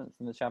 7th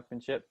in the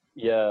championship.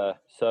 Yeah,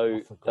 so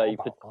I forgot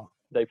about that.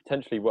 they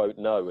potentially won't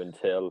know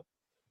until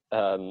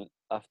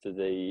after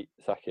the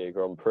Sakir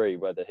Grand Prix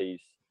whether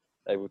he's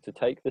able to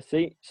take the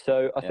seat.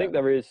 So I think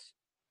there is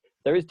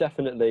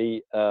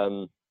definitely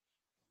a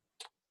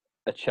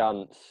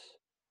chance.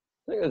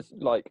 I think there's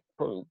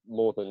probably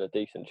more than a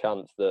decent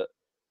chance that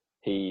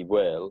he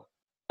will.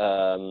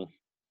 Alongside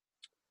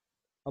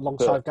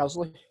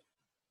Gasly?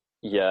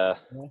 Yeah.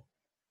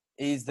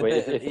 He's I mean,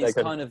 if he's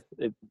they're kind of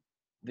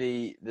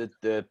the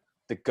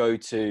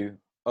go-to.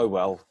 Oh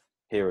well,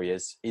 here he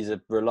is. He's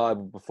a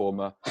reliable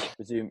performer,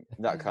 presume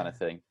that kind of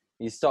thing.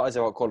 He started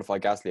to out-qualify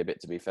Gasly a bit,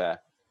 to be fair,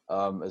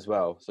 as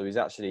well. So he's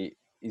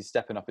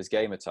stepping up his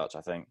game a touch,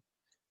 I think.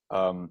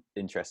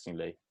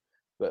 Interestingly,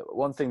 but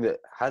one thing that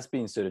has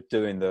been sort of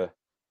doing the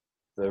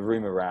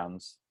rumor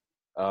rounds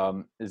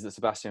is that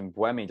Sebastian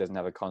Buemi doesn't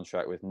have a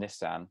contract with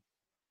Nissan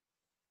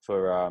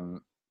for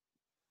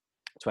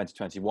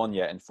 2021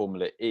 yet in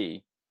Formula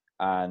E,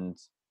 and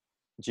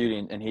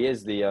Julian, and he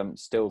is the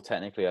still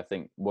technically, I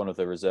think, one of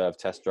the reserve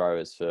test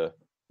drivers for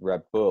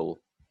Red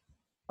Bull.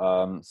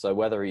 So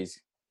whether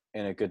he's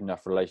in a good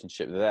enough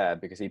relationship there,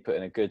 because he put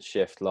in a good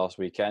shift last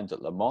weekend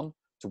at Le Mans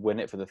to win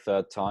it for the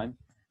 3rd time.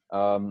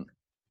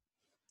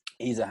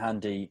 He's a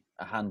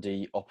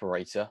handy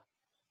operator,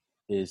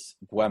 is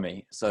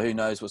Buemi. So who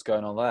knows what's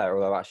going on there?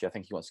 Although actually, I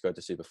think he wants to go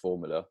to Super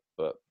Formula.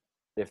 But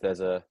if there's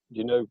Do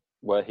you know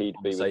where he'd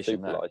be with Conversation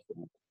super there.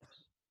 license?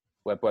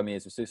 where Buemi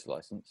is with super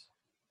license,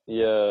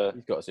 Yeah.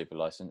 he's got a super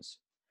license.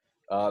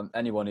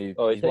 Anyone who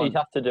He'd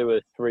have to do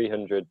a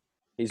 300.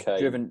 he's Okay.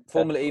 driven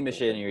Formula E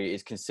machinery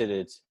is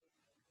considered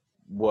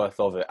worth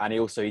of it, and he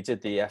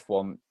did the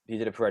F1. He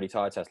did a Pirelli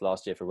tyre test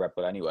last year for Red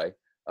Bull anyway.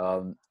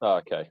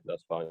 Okay,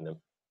 that's fine then.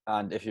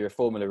 And if you're a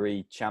Formula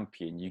E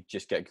champion, you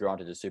just get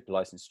granted a super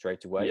license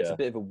straight away. It's a Yeah.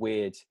 bit of a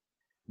weird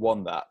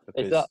one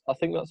because Is that? I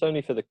think that's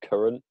only for the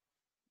current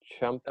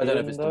champion. I don't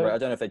know if it's though. I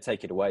don't know if they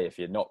take it away if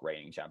you're not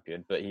reigning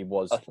champion, but he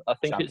was. I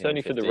think it's champion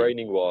only for the 15.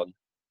 reigning one,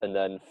 and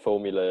then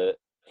Formula,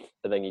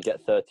 and then you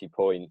get 30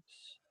 points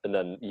and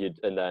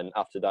then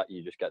after that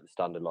you just get the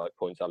standard like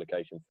points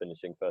allocation,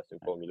 finishing first in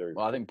Formula E.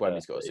 Well, I think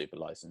Buemi's got a super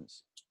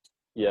license.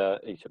 Yeah,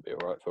 he should be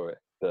all right for it.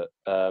 But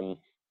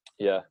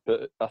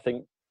but I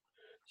think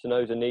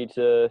Tsunoda needs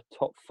a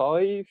top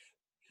 5.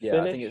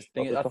 Yeah, finish,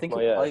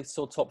 I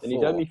saw top 4. and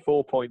he's only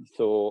 4 points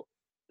or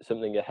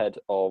something ahead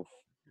of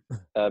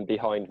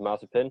behind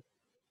Mazepin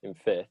in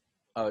 5th.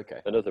 Oh,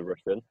 okay. Another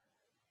Russian.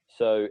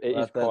 So it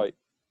is quite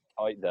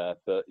tight there.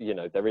 But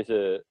there is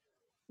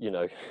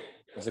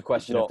there's a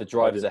question if the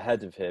drivers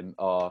ahead of him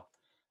are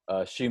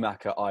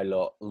Schumacher,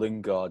 Eilert,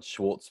 Lundgaard,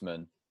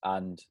 Schwartzman,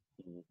 and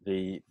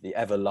the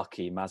ever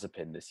lucky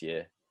Mazepin this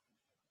year.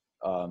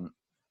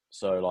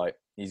 So like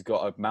he's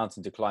got a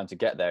mountain to climb to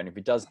get there, and if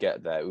he does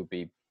get there, it would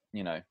be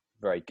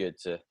very good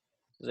to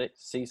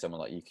see someone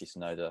like Yuki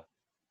Tsunoda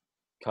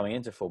coming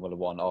into Formula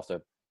One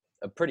after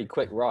a pretty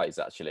quick rise.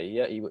 Actually,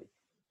 yeah, he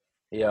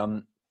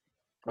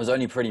was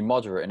only pretty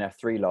moderate in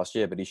F3 last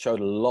year, but he showed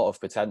a lot of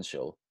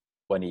potential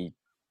when he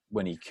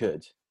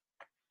could.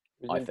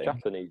 I think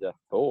Japanese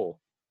F4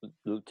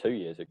 2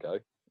 years ago.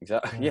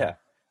 Exactly. Yeah,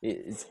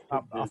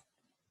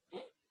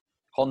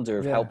 Honda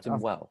have helped him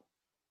well.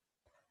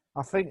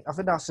 I think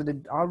that's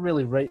I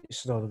really rate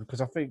Tsunoda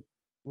because I think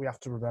we have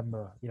to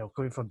remember,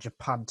 coming from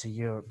Japan to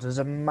Europe, there's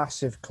a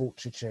massive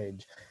culture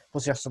change.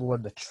 Plus, he has to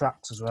learn the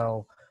tracks as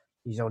well.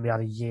 He's only had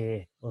a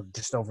year, or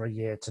just over a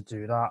year, to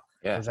do that.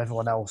 Yeah. Whereas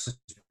everyone else has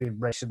been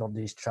racing on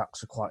these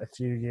tracks for quite a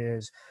few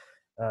years.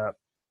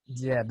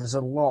 There's a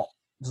lot.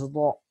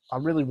 I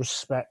really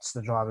respect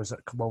the drivers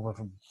that come over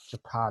from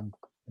Japan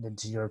and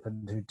into Europe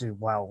and who do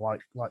well,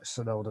 like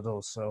Tsunoda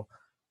does. So,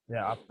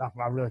 yeah,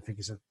 I really think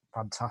he's a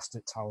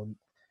fantastic talent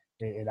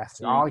in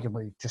F3,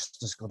 arguably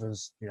just as good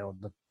as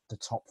the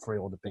top 3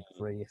 or the big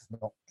 3, if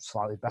not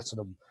slightly better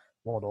than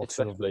one or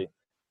two of them.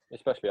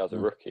 Especially as a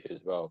rookie as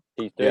well.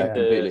 He's doing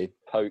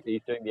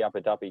he's doing the Abu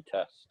Dhabi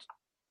test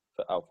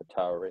for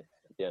AlphaTauri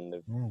at the end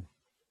of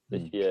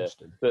this year.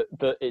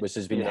 But which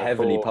has been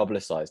heavily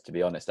publicised, to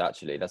be honest.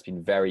 Actually, that's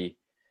been very,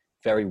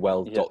 very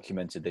well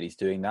documented that he's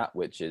doing that,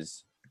 which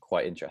is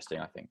quite interesting,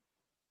 I think.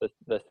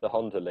 There's the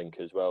Honda link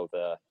as well.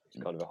 There,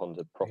 it's kind of a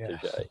Honda protege.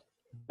 Yes.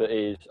 But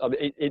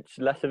it's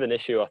less of an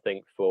issue, I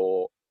think,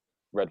 for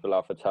Red Bull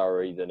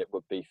AlphaTauri than it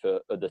would be for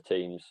other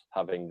teams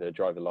having the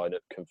driver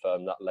lineup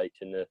confirm that late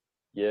in the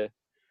year.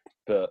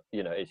 But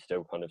it's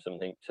still kind of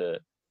something to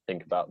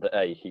think about. That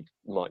A, he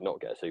might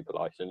not get a super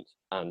license,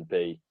 and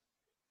B,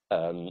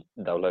 they'll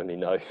only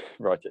know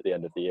right at the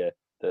end of the year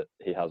that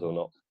he has or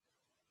not.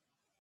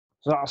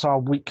 So that's our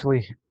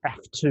weekly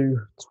F2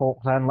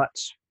 talk. Then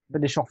let's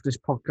finish off this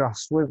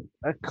podcast with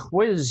a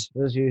quiz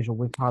as usual.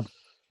 We've had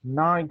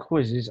 9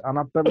 quizzes, and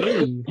I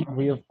believe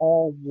we have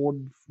all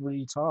won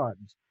 3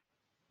 times,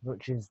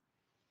 which is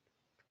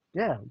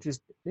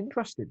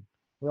interesting.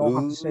 We all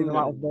have the same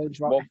amount of knowledge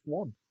about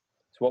F1.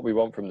 It's what we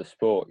want from the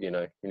sport, We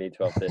need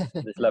to have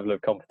this level of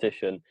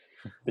competition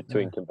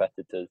between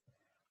competitors.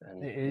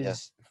 And, it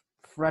is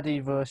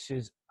Freddie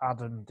versus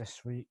Adam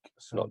this week,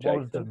 so one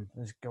of them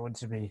is going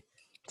to be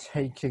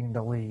taking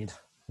the lead.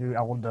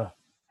 I wonder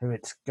who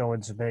it's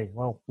going to be.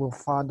 Well, we'll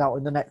find out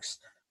in the next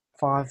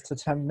 5 to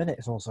 10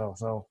 minutes or so.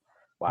 So,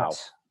 wow,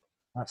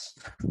 let's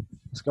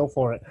go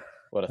for it.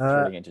 What a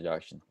thrilling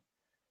introduction!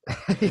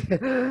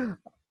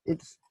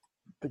 It's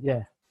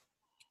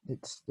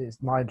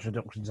my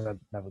introductions are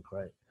never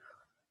great.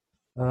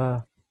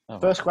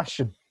 First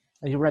question: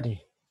 are you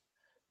ready?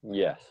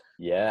 Yes.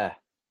 Yeah.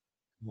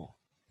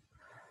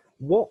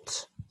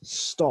 What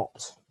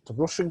stopped the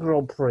Russian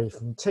Grand Prix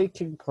from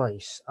taking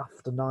place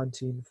after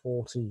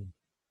 1914?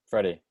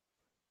 Freddie.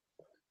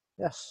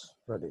 Yes,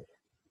 Freddie.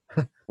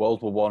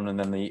 World War I and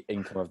then the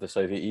income of the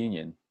Soviet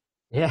Union.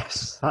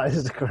 Yes, that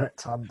is the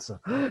correct answer.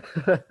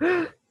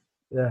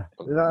 Yeah,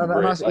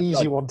 that's an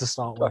easy one to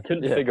start with. I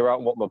couldn't figure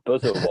out what my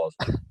buzzer was.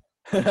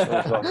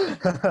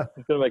 It's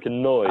going to make a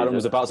noise. Adam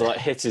was about to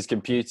hit his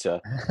computer.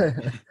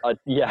 That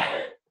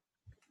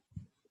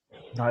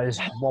is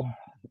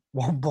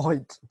one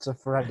point to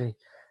Freddie.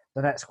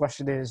 The next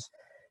question is,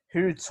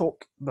 who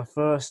took the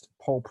first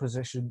pole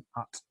position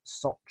at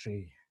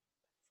Sochi?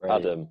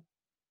 Freddie. Adam.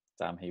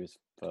 Damn, he was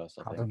first,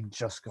 I think. Adam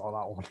just got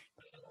that one.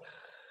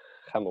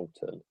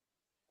 Hamilton.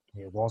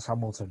 It was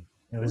Hamilton.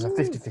 It was a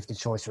 50-50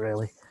 choice,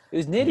 really. It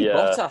was nearly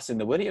Bottas in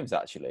the Williams,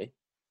 actually.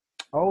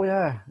 Oh,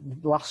 yeah.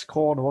 Last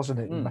corner, wasn't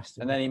it? And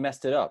then he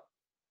messed it up.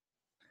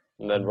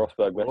 And then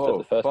Rosberg messed up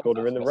the first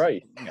corner in the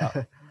race.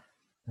 Yeah.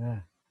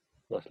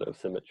 Nice little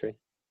symmetry.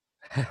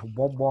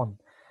 1-1.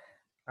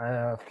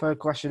 Third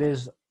question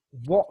is,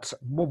 what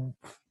month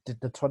did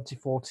the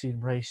 2014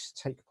 race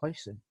take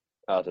place in?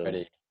 Adam.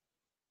 Ready.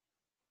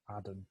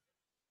 Adam.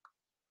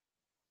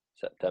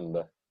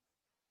 September.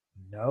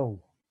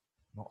 No,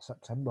 not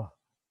September.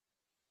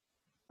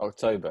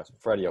 October.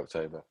 Freddie,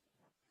 October.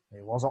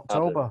 It was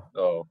October. Adam.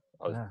 Oh,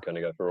 I was going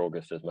to go for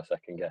August as my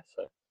second guess.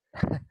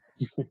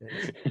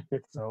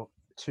 So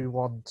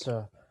 2-1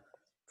 to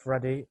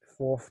Freddie.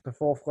 The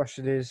fourth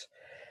question is,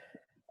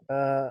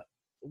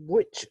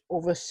 which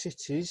other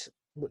cities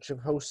which have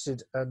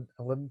hosted an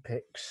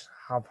Olympics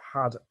have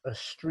had a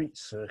street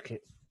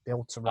circuit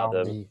built around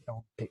Adam. the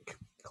Olympic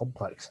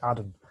complex.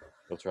 Adam.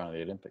 Built around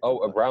the Olympics. Oh,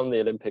 around the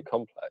Olympic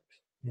complex.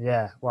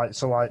 Yeah, like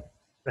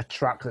a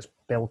track that's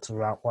built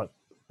around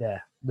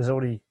there's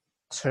only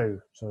 2,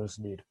 so there's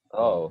need.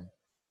 Oh,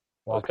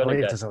 Well, I was gonna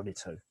believe guess- there's only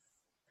 2.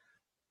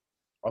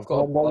 I've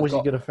got. What was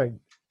you gonna think?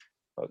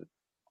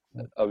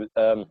 I'll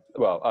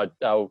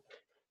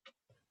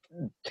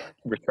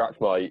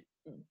retract my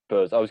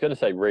buzz. I was going to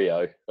say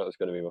Rio. That was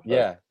going to be my first.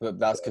 Yeah, but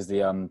that's because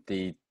the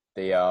Olympic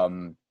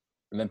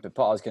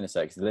Park. I was going to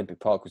say because the Olympic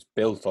Park was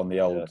built on the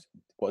old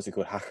what's it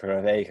called,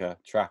 Hakarevega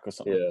track or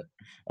something. Yeah.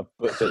 I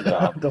butchered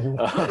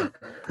that.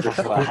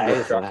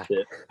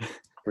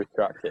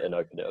 Retract it and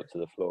open it up to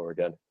the floor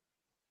again.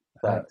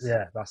 Thanks.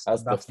 Yeah, That's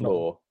that's the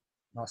floor.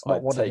 That's not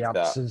I'd one of take the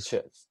that answers.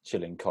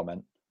 chilling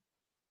comment.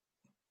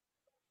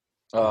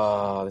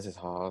 Oh, this is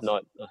hard.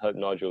 I hope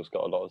Nigel's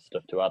got a lot of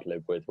stuff to ad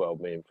lib with while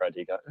me and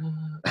Freddie go.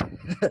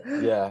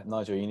 Yeah,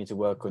 Nigel, you need to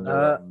work on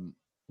your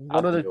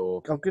One of the,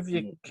 your I'll give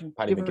you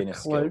Paddy give a McGuinness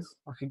clue. skills.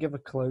 I can give a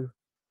clue.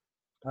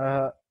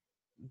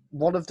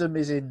 One of them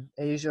is in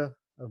Asia,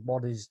 and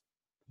one is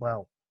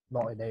not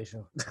in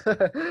Asia.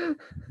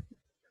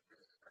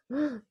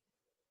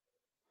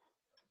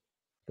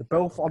 They're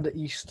both on the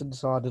eastern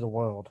side of the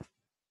world.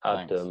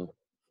 Adam.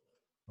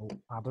 Oh,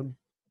 Adam,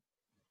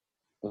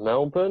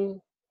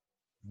 Melbourne?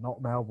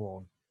 not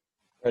Melbourne.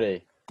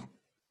 Ready?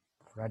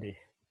 Freddie.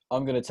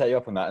 I'm going to take you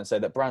up on that and say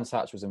that Brands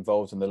Hatch was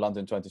involved in the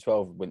London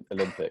 2012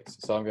 Olympics.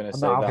 So I'm going to I'm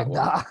say not that having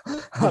one.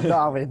 that. I'm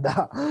not having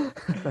that.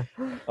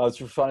 I was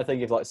trying to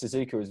think if like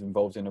Suzuka was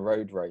involved in a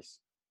road race.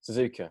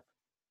 Suzuka.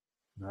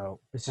 No,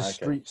 it's a Okay.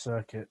 street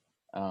circuit.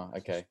 Oh,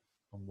 okay.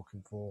 I'm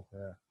looking for.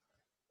 Yeah.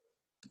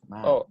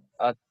 Man. Oh,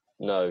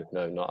 no,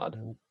 not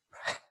Adam.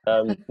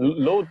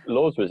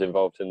 Lords was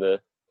involved in the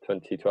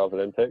 2012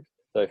 Olympics.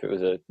 So if it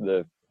was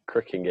the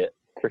cricketing it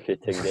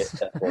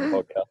F1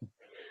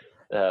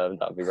 podcast,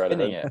 that'd be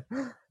relevant. Spinning it.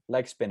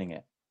 Leg spinning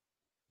it.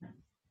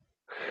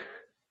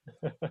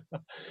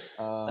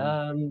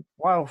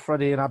 Well,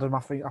 Freddie and Adam,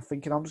 I'm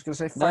thinking I'm just going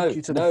to say No, thank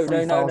you to the no.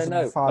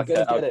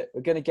 3,500.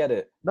 We're going to get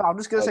it. No, I'm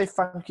just going to say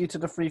thank you to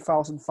the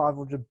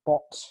 3,500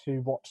 bots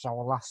who watched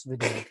our last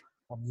video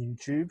on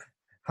YouTube.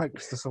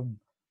 Thanks to some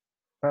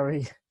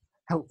very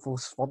helpful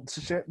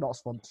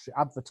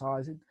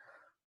advertising.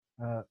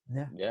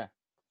 Yeah.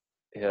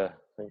 Yeah,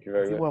 thank you If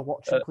very you much. were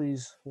watching,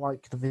 please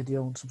like the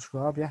video and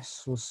subscribe.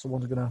 Yes, was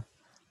someone's going to...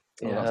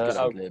 that's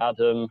good.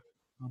 Adam,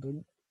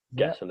 Adam?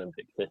 guess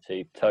Olympic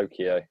City,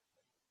 Tokyo.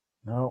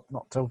 No,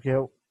 not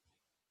Tokyo.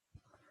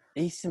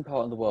 Eastern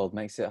part of the world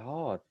makes it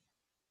hard.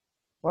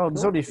 Well,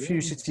 there's only a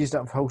few cities that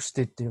have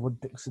hosted the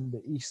Olympics in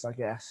the East, I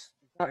guess.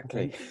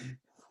 Exactly.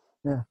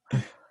 Yeah.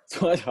 It's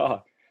quite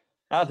hard.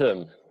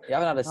 Adam, You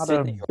haven't had a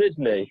Adam. Sydney.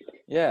 Sydney.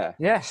 Yeah.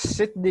 Yes,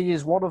 Sydney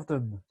is one of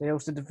them. They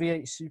hosted the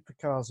V8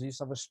 supercars. They used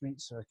to have a street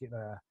circuit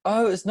there.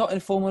 Oh, it's not in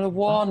Formula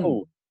One.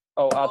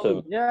 Oh,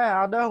 Adam.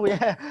 Yeah, I know.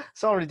 Yeah,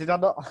 sorry, did I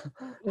not?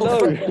 No.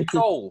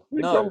 Cole.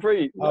 The No. Grand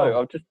Prix. No,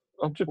 Oh.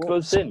 I've just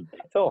Whoops. buzzed in.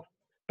 It's off.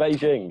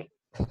 Beijing.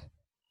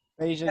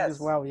 Beijing Yes. as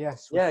well.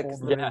 Yes. with Yeah, 'cause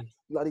Formula E.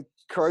 Bloody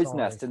crow's Sorry.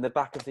 nest in the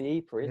back of the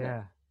Ypres, isn't it?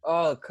 Yeah.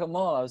 Oh, come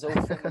on. I was all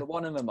Formula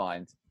One in my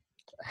mind.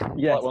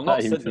 Yeah, Well,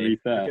 not same, to Sydney, be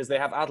fair. because they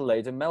have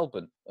Adelaide and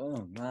Melbourne.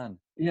 Oh, man.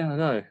 Yeah, I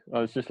know. I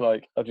was just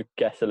like, I'll just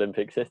guess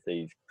Olympic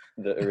cities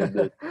that are in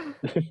the.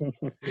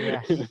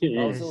 Yes. in the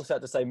I was East. also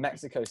had to say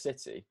Mexico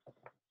City.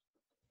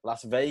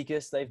 Las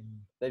Vegas, they've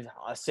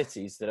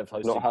cities that have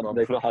hosted. Not had, Grand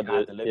they've Prix not had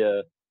and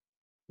the,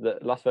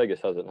 Olympics. Las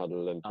Vegas hasn't had an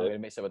I'm going Olympic. to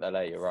mix it with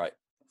LA. You're right.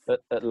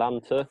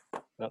 Atlanta,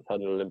 that's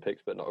had an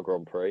Olympics, but not a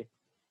Grand Prix.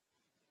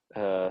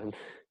 But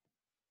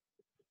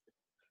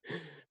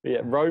yeah,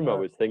 Roma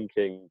was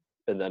thinking,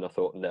 and then I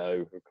thought,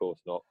 no, of course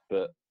not.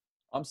 But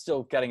I'm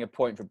still getting a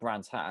point for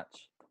Brands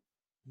Hatch.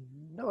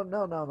 No.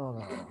 No.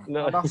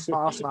 That's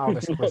not how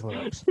this quiz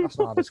works. That's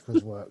not how this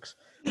quiz works.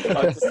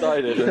 I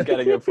decided I'm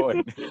getting a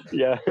point.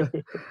 yeah,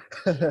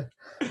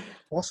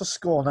 What's the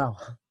score now?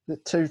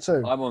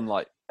 2-2. I'm on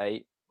like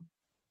 8,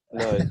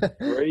 no,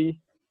 3.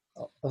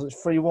 Was it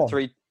 3-1?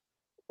 3.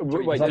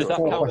 Wait, That's does that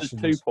four count as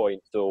questions. 2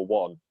 points or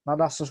 1? No,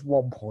 that's just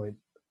 1 point.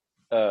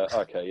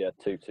 Okay, yeah,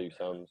 2-2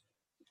 sounds.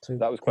 Two.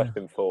 That was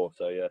question 4,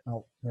 so yeah.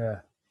 Oh, yeah.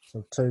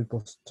 So 2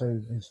 plus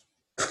 2 is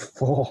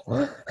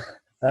 4.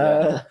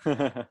 Yeah.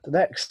 The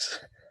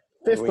next,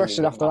 fifth Winning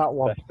question the after that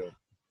one. math special.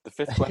 The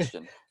 5th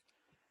question.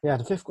 Yeah,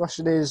 the 5th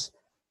question is,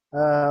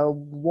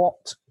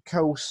 what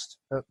coast?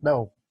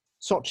 No,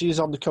 Sochi is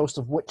on the coast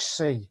of which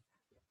sea?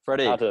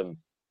 Freddie. Adam,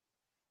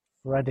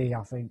 Freddie,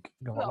 I think,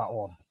 got that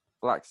one.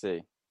 Black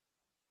Sea.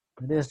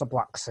 It is the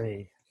Black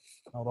Sea.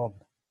 Hold on.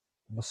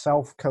 On the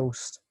south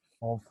coast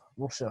of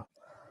Russia.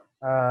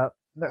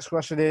 Next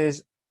question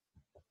is,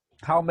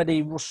 how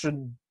many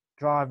Russian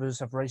drivers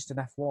have raced in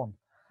F1?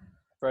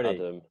 Freddie.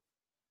 Adam,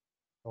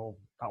 Oh,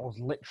 that was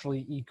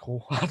literally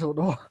equal. I don't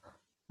know.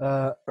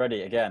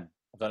 Freddie, again.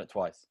 I've done it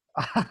twice.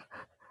 do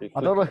you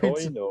I don't flip a know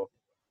who coin or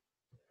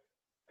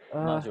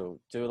Nigel,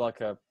 do like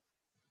a...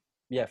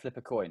 Yeah, flip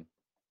a coin.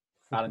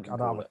 Alan I can don't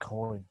have call a it.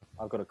 coin.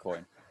 I've got a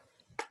coin.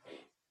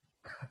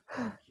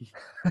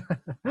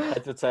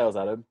 Heads or tails,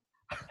 Adam?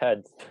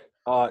 Heads.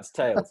 Oh, it's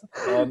tails.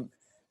 No.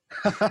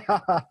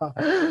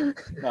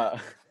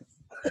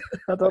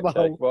 I don't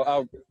Okay. know.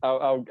 Well,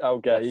 I'll Yeah,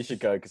 guess. you should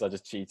go because I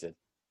just cheated.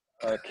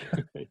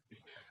 Okay.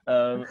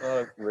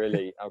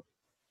 Really, I'll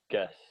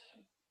guess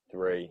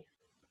 3.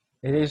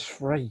 It is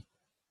 3.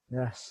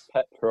 Yes.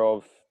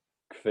 Petrov,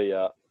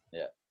 Kvyat,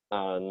 Yeah.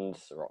 and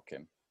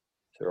Sorokin.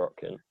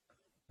 Sorokin.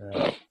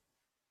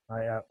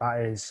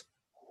 That is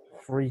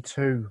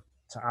 3-2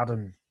 to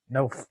Adam.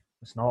 No,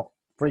 it's not.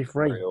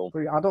 3-3. Real.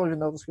 I don't even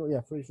know the score.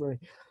 Yeah, 3-3.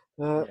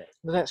 The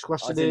next I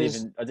question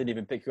didn't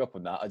even pick you up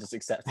on that. I just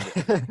accepted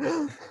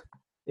it.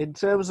 in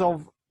terms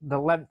of the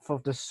length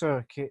of the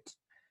circuit,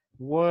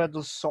 where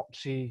is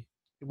Sochi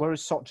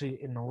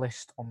in the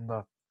list on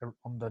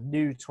the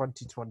new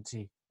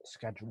 2020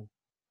 schedule?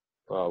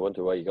 Well, I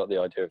wonder where you got the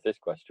idea of this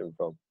question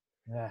from.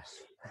 Yes.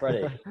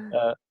 Freddie,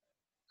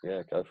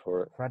 Yeah, go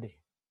for it. Freddie.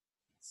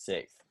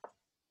 6th.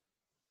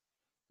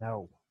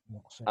 No,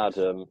 not 6.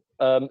 Adam,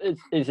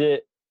 is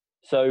it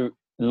so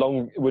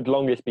long? Would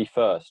longest be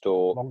first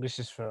or? Longest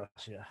is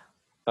first, yeah.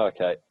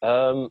 Okay.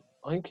 I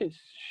think it's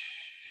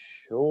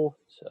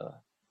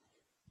shorter.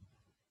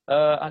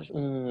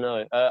 Actually,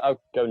 no. I'll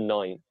go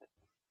 9th.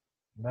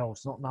 No,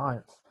 it's not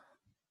 9th.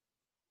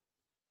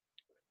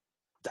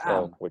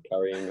 Damn. Oh, we're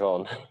carrying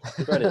on.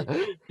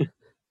 Freddie,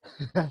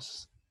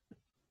 Yes.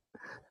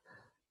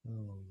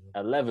 Oh,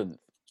 11th.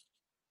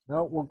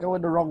 no, we're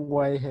going the wrong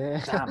way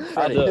here. Damn,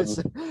 Freddie. It's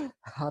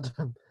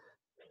Adam.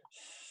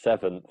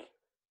 7th.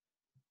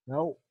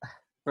 No,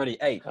 Freddie,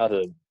 8th.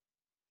 Adam.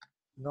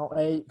 not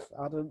 8th.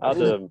 Adam.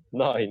 Adam.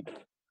 9th.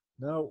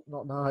 No,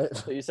 not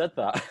 9th. So you said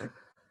that.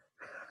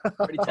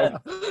 Freddie,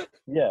 10th.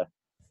 Yeah.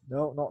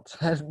 No, not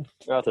 10.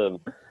 Adam.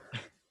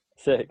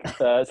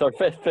 6th. Sorry,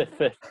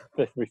 5th.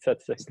 We said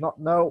 6th. It's not.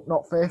 No,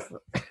 not 5th.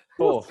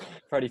 4th.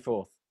 Freddie,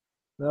 4th.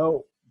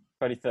 No.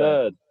 Freddie, 3rd.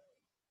 3rd.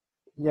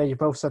 Yeah, you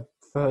both said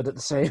 3rd at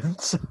the same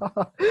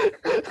time.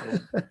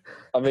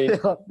 I mean,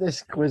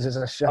 this quiz is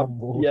a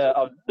shambles. yeah.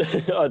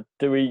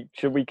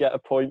 Should we get a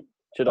point?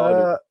 Should I get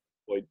a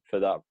point for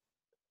that?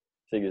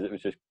 Seeing as it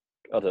was just,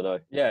 I don't know.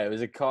 Yeah, it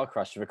was a car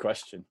crash of a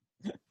question.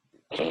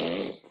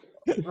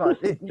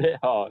 Right. Bit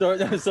hard.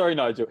 Sorry,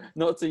 Nigel.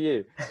 Not to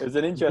you. It was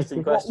an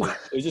interesting question.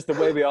 It was just the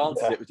way we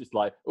answered it was just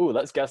like, oh,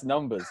 let's guess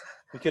numbers.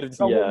 We could have just.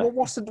 So Yeah.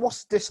 what's the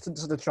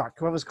distance of the track?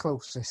 Whoever's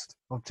closest.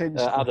 I'll change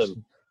the Adam.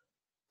 question.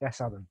 Yes,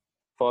 Adam.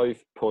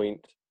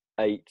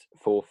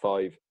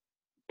 5.845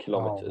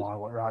 kilometers. Oh,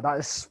 wow, right. That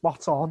is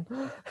spot on.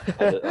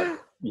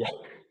 Yeah,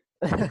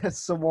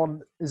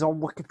 Someone is on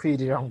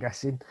Wikipedia, I'm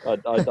guessing. I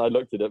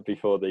looked it up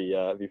before the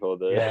Yeah,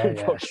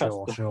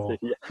 podcast. sure.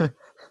 Yeah.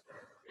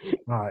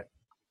 Right.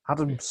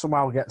 Adam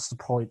somehow gets the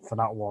point for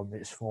that one.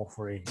 It's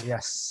 4-3.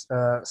 Yes.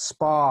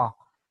 Spa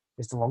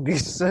is the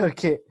longest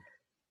circuit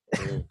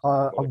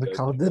on the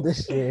calendar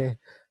this year.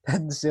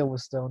 Then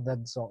Silverstone,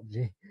 then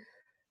Sochi.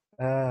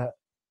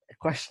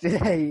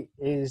 Question 8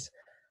 is,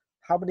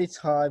 how many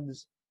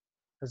times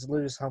has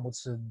Lewis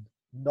Hamilton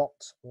not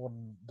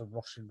won the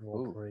Russian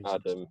Grand Prix?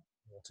 Adam.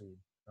 14?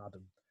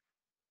 Adam.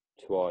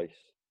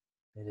 Twice.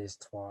 It is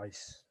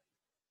twice.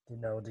 Do you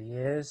know the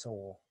years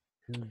or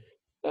who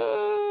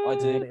I won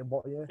do. it in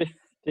what year?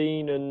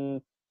 15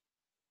 and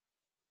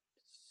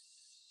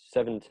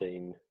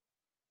 17.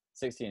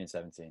 16 and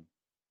 17.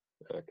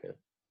 Okay.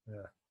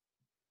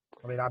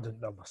 I mean, I didn't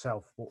know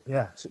myself, but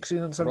yeah, 16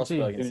 and 17.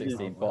 Rosberg in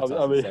 16, I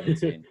Bottas mean- in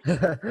 17.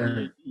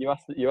 You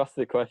asked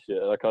the question,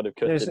 and I kind of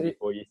cut Yes, it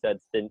before you said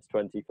since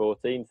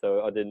 2014.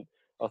 So I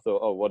thought,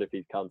 oh, what if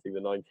he's counting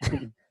the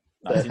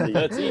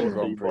 1913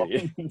 Grand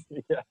Prix.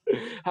 Yeah.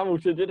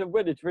 Hamilton didn't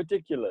win. It's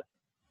ridiculous.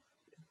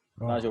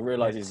 Nigel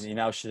realises he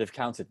now should have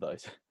counted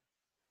those.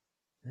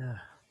 Yeah.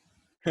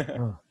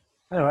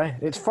 Anyway,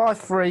 it's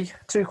 5-3.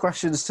 2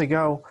 questions to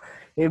go.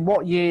 In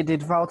what year did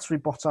Valtteri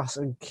Bottas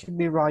and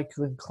Kimi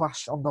Raikkonen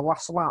clash on the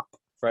last lap?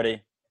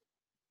 Freddie,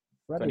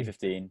 Ready?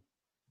 2015.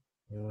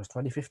 It was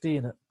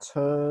 2015 at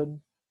turn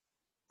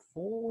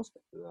 4. Was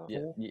it?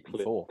 Yeah,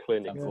 Cl- 4.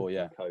 clinic. Turn 4,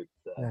 yeah. Coach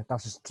there. Yeah,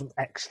 that's just some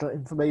extra I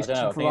information.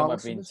 don't know. I for think it our might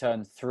have been listeners.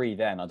 turn 3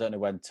 then. I don't know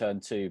when turn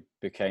 2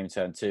 became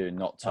turn 2 and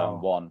not turn Oh.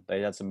 1.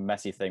 They had some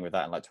messy thing with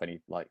that in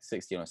like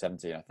 16 or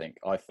 17, I think.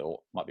 I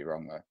thought. Might be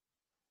wrong, though.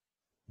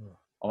 Hmm.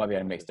 Or maybe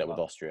I mixed up with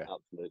Austria.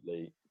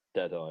 Absolutely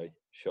dead-eye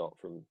shot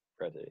from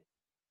Freddie.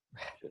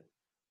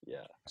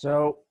 Yeah.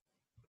 So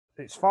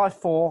it's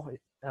 5-4.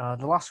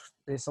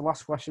 It's the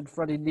last question.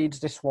 Freddie needs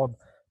this one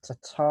to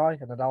tie,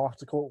 and then I'll have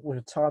to come up with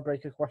a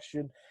tiebreaker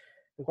question.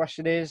 The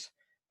question is,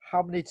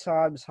 how many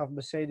times have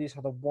Mercedes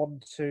had a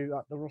 1-2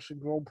 at the Russian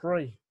Grand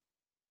Prix?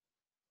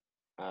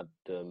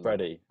 Adam.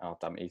 Freddie. Oh,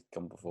 damn it. He's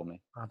come before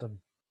me. Adam.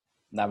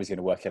 Now he's going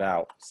to work it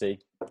out. See?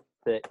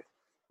 6.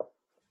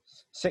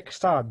 6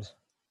 times?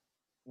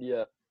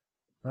 Yeah.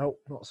 No,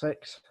 not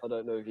 6. I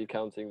don't know if you're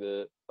counting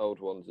the old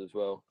ones as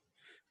well.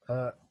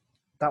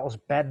 That was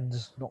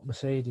Benz, not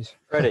Mercedes.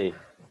 Freddie.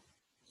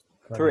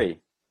 3.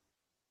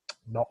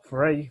 Not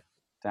 3.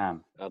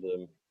 Damn.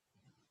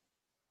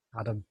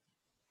 Adam.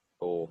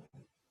 4.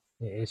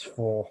 It is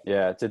 4.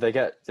 Yeah. Did they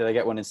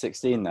get one in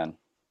 16 then?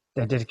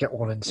 They did get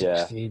one in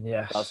 16,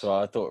 yes. That's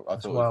what I thought. I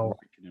As thought well.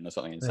 it was Raikkonen or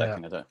something in Yeah.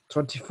 second. I don't.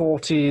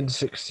 2014,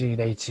 16,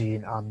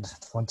 18, and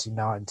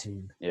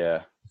 2019.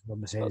 Yeah, The That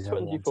Mercedes had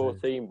one, too.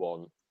 2014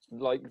 one,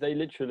 like they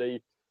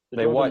literally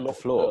They driver wiped the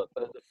locked floor. up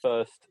at the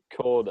first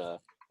corner,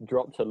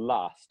 dropped to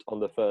last on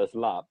the first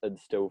lap, and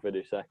still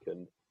finished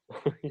second.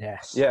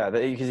 Yes. yeah,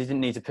 because he didn't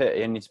need to pit.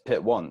 He only needed to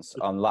pit once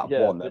on lap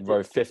Yeah, one. They but rode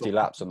it's- 50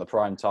 laps on the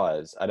prime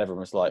tires, and everyone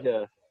was like,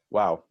 Yeah,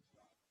 "Wow,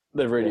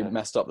 they really Yeah.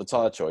 messed up the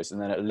tire choice."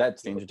 And then it led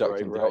to the It was a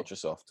introduction of great the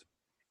race. Ultrasoft.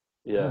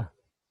 yeah.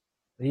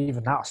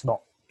 Even that's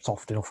not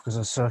soft enough because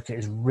the circuit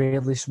is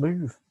really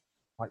smooth.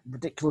 Like,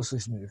 ridiculously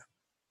smooth.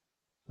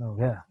 Oh,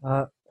 yeah.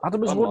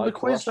 Adam has won the Unlike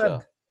quiz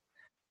Russia.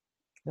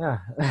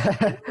 then.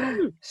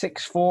 Yeah.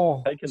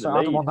 6-4. Taking So the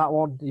Adam lead. on that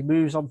one. He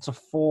moves on to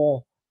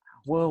 4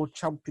 World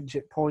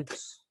Championship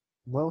points.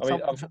 World I mean,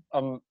 Championship.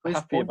 I'm Quiz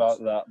happy about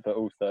that, but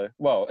also,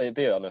 well, it'd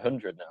be on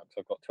 100 now because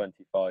I've got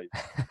 25.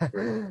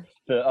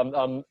 But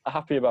I'm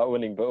happy about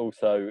winning, but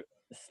also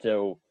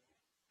still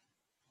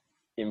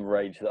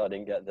enraged that I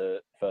didn't get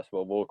the First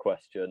World War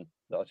question.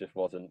 That I just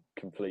wasn't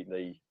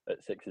completely at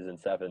 6s and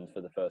 7s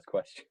for the first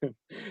question.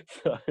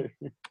 So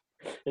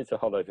it's a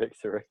hollow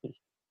victory.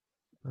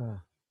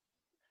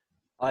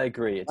 I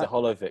agree. It's a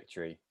hollow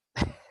victory.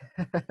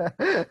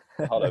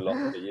 Hollow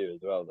loss for you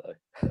as well, though.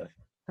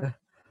 So.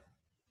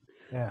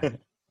 Yeah.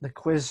 The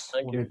quiz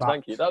Thank will you, be back.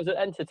 thank you. That was an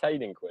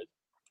entertaining quiz.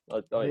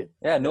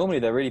 Yeah, normally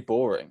they're really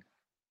boring.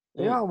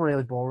 They are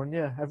really boring,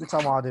 yeah. Every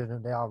time I do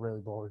them, they are really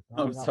boring.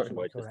 I'm That's sorry.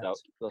 absolutely correct.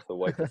 That's the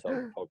way to sell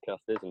a podcast,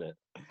 isn't it?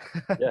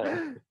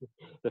 Yeah.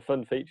 The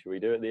fun feature we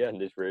do at the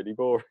end is really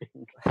boring.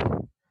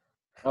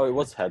 Oh, it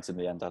was heads in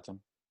the end, Adam.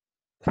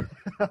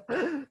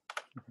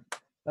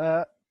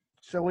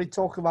 Shall we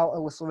talk about a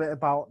little bit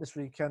about this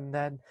weekend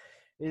then?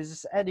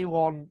 Is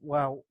anyone,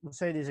 well,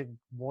 Mercedes have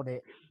won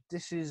it.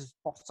 This is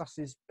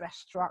Bottas's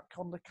best track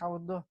on the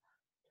calendar.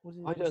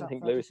 I don't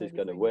think Lewis is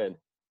going to win.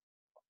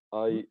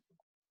 I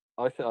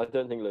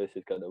don't think Lewis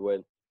is going to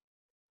win.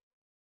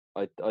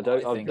 I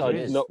don't. I think he I've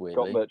is, not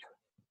weirdly. got much.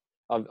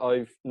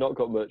 I've not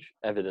got much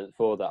evidence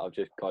for that. I've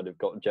just kind of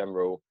got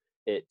general.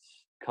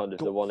 It's kind of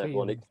the Gut one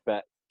everyone feeling.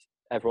 expects.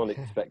 Everyone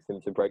expects him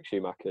to break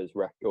Schumacher's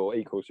record or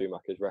equal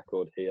Schumacher's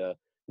record here.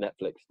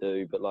 Netflix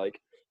do, but like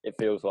it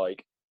feels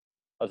like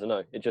I don't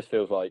know. It just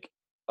feels like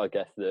I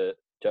guess the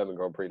German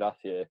Grand Prix last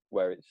year,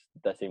 where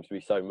there seems to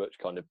be so much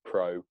kind of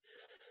pro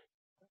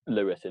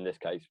Lewis in this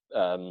case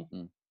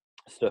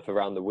stuff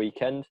around the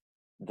weekend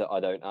that I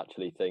don't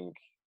actually think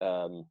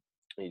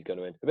he's going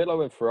to win. A bit like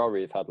when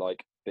Ferrari have had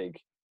like big,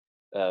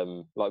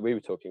 like we were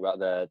talking about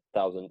their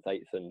 1000th,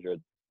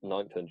 800,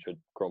 900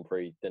 Grand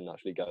Prix didn't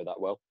actually go that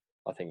well.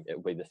 I think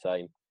it'll be the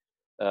same.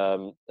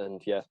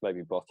 And yeah,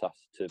 maybe Bottas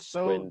to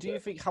So, win. do you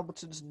think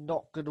Hamilton's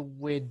not going to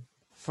win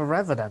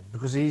forever then?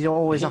 Because he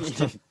always has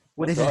to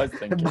win That's his what I was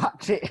thinking.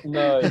 match it.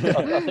 No,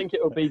 I think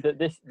it'll be that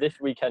this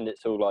weekend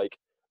it's all like,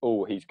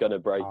 oh, he's going to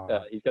break,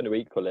 Alright. he's going to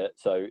equal it,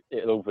 so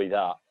it'll all be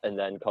that, and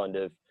then kind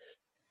of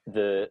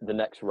the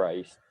next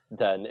race,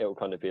 then it'll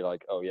kind of be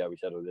like, oh yeah, we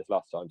said all this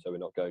last time, so we're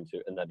not going to,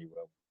 and then he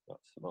will.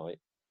 That's my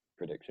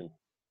prediction.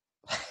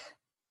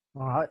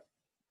 All right.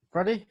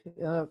 Freddie,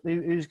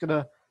 who's going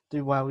to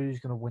do well? Who's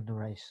going to win the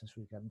race this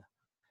weekend?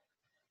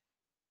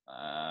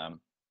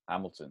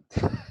 Hamilton.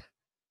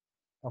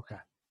 Okay.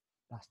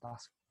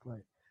 That's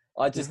great.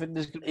 I Do you just think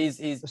there's going to he's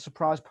be a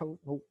surprise poll?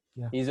 Oh,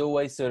 yeah. he's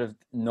always sort of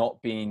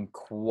not been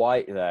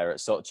quite there at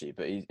Sochi,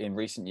 but in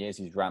recent years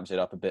he's ramped it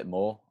up a bit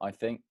more. I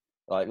think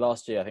like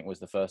last year, I think was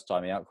the first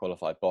time he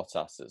outqualified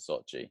Bottas at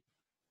Sochi,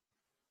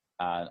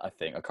 and I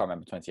can't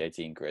remember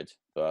 2018 grid,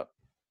 but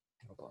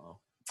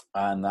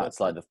and that's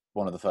like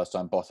one of the first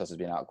time Bottas has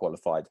been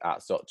outqualified at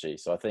Sochi.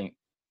 So I think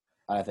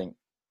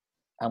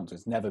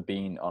Hamilton's never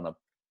been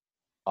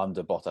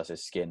under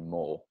Bottas's skin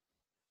more,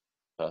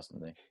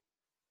 personally.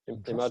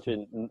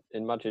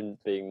 Imagine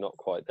being not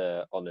quite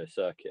there on a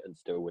circuit and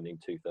still winning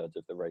 2/3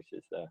 of the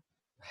races there.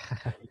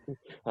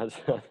 That's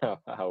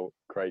how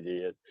crazy he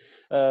is.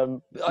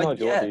 Nigel, what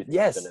do you think is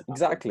Yes, gonna happen?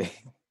 exactly.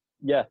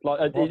 Yeah, like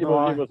What it do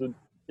wasn't.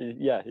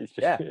 Yeah, it's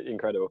just Yeah.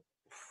 incredible.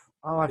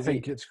 I Is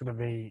think it's going to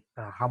be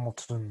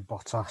Hamilton,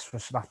 Bottas,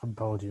 Verstappen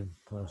podium,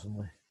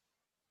 personally.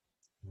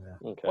 Yeah.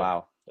 Okay.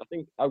 Wow. I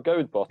think I'll go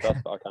with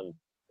Bottas, but I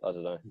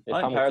don't know. If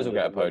I think Perez will Hamilton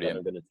get a doesn't win, then podium.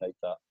 I'm going to take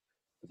that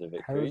as a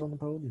victory. Perez on the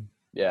podium.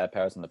 Yeah,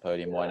 Perez on the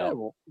podium. Why Yeah, not?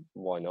 well,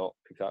 why not?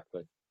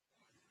 Exactly.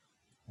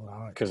 All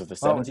right. Because of the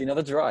 17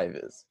 other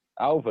drivers.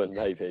 Albon,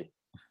 maybe.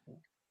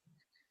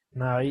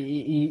 No,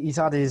 he's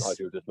had his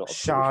Nigel does not approve.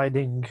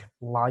 shining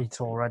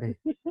light already.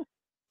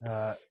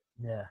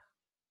 Yeah.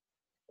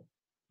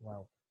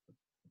 Well.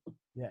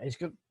 Yeah, he's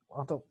good.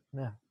 I think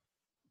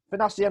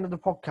that's the end of the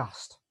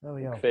podcast. There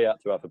we go.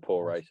 Fiat to have a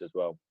poor race as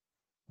well.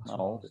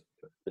 Oh.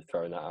 Just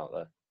throwing that out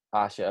there.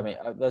 Actually, I mean,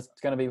 there's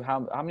going to be how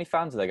many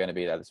fans are there going to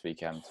be there this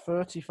weekend?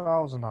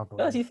 30,000, I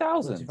believe.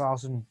 30,000.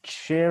 30,000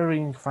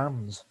 cheering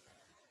fans.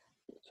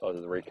 Size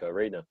of the Rico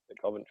Arena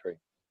at Coventry.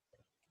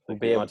 We'll You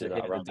be can able to imagine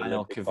hear that the around the Daniel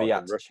Olympic Park in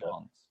Kvyat Russia.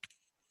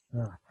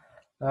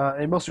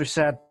 chant. It must be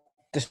said,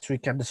 this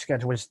weekend the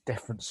schedule is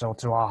different. So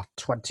to our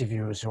 20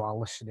 viewers who are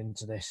listening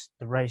to this,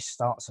 the race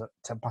starts at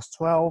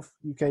 12:10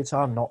 UK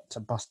time, not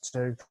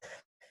 2:10.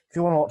 If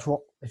you want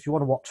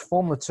to watch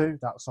Formula 2,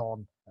 that's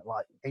on at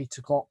like 8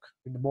 o'clock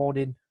in the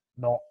morning,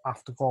 not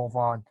after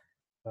qualifying.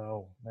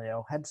 So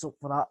heads up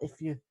for that if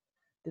you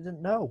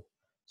didn't know.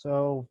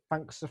 So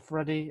thanks to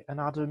Freddie and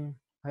Adam.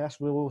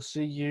 Yes, we will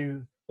see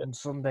you on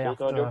Sunday Cheers,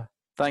 after. Nigel.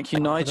 Thank you,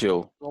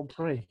 Nigel. Grand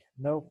Prix.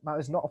 No, that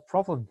is not a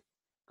problem.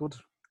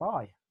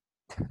 Goodbye.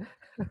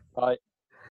 Bye.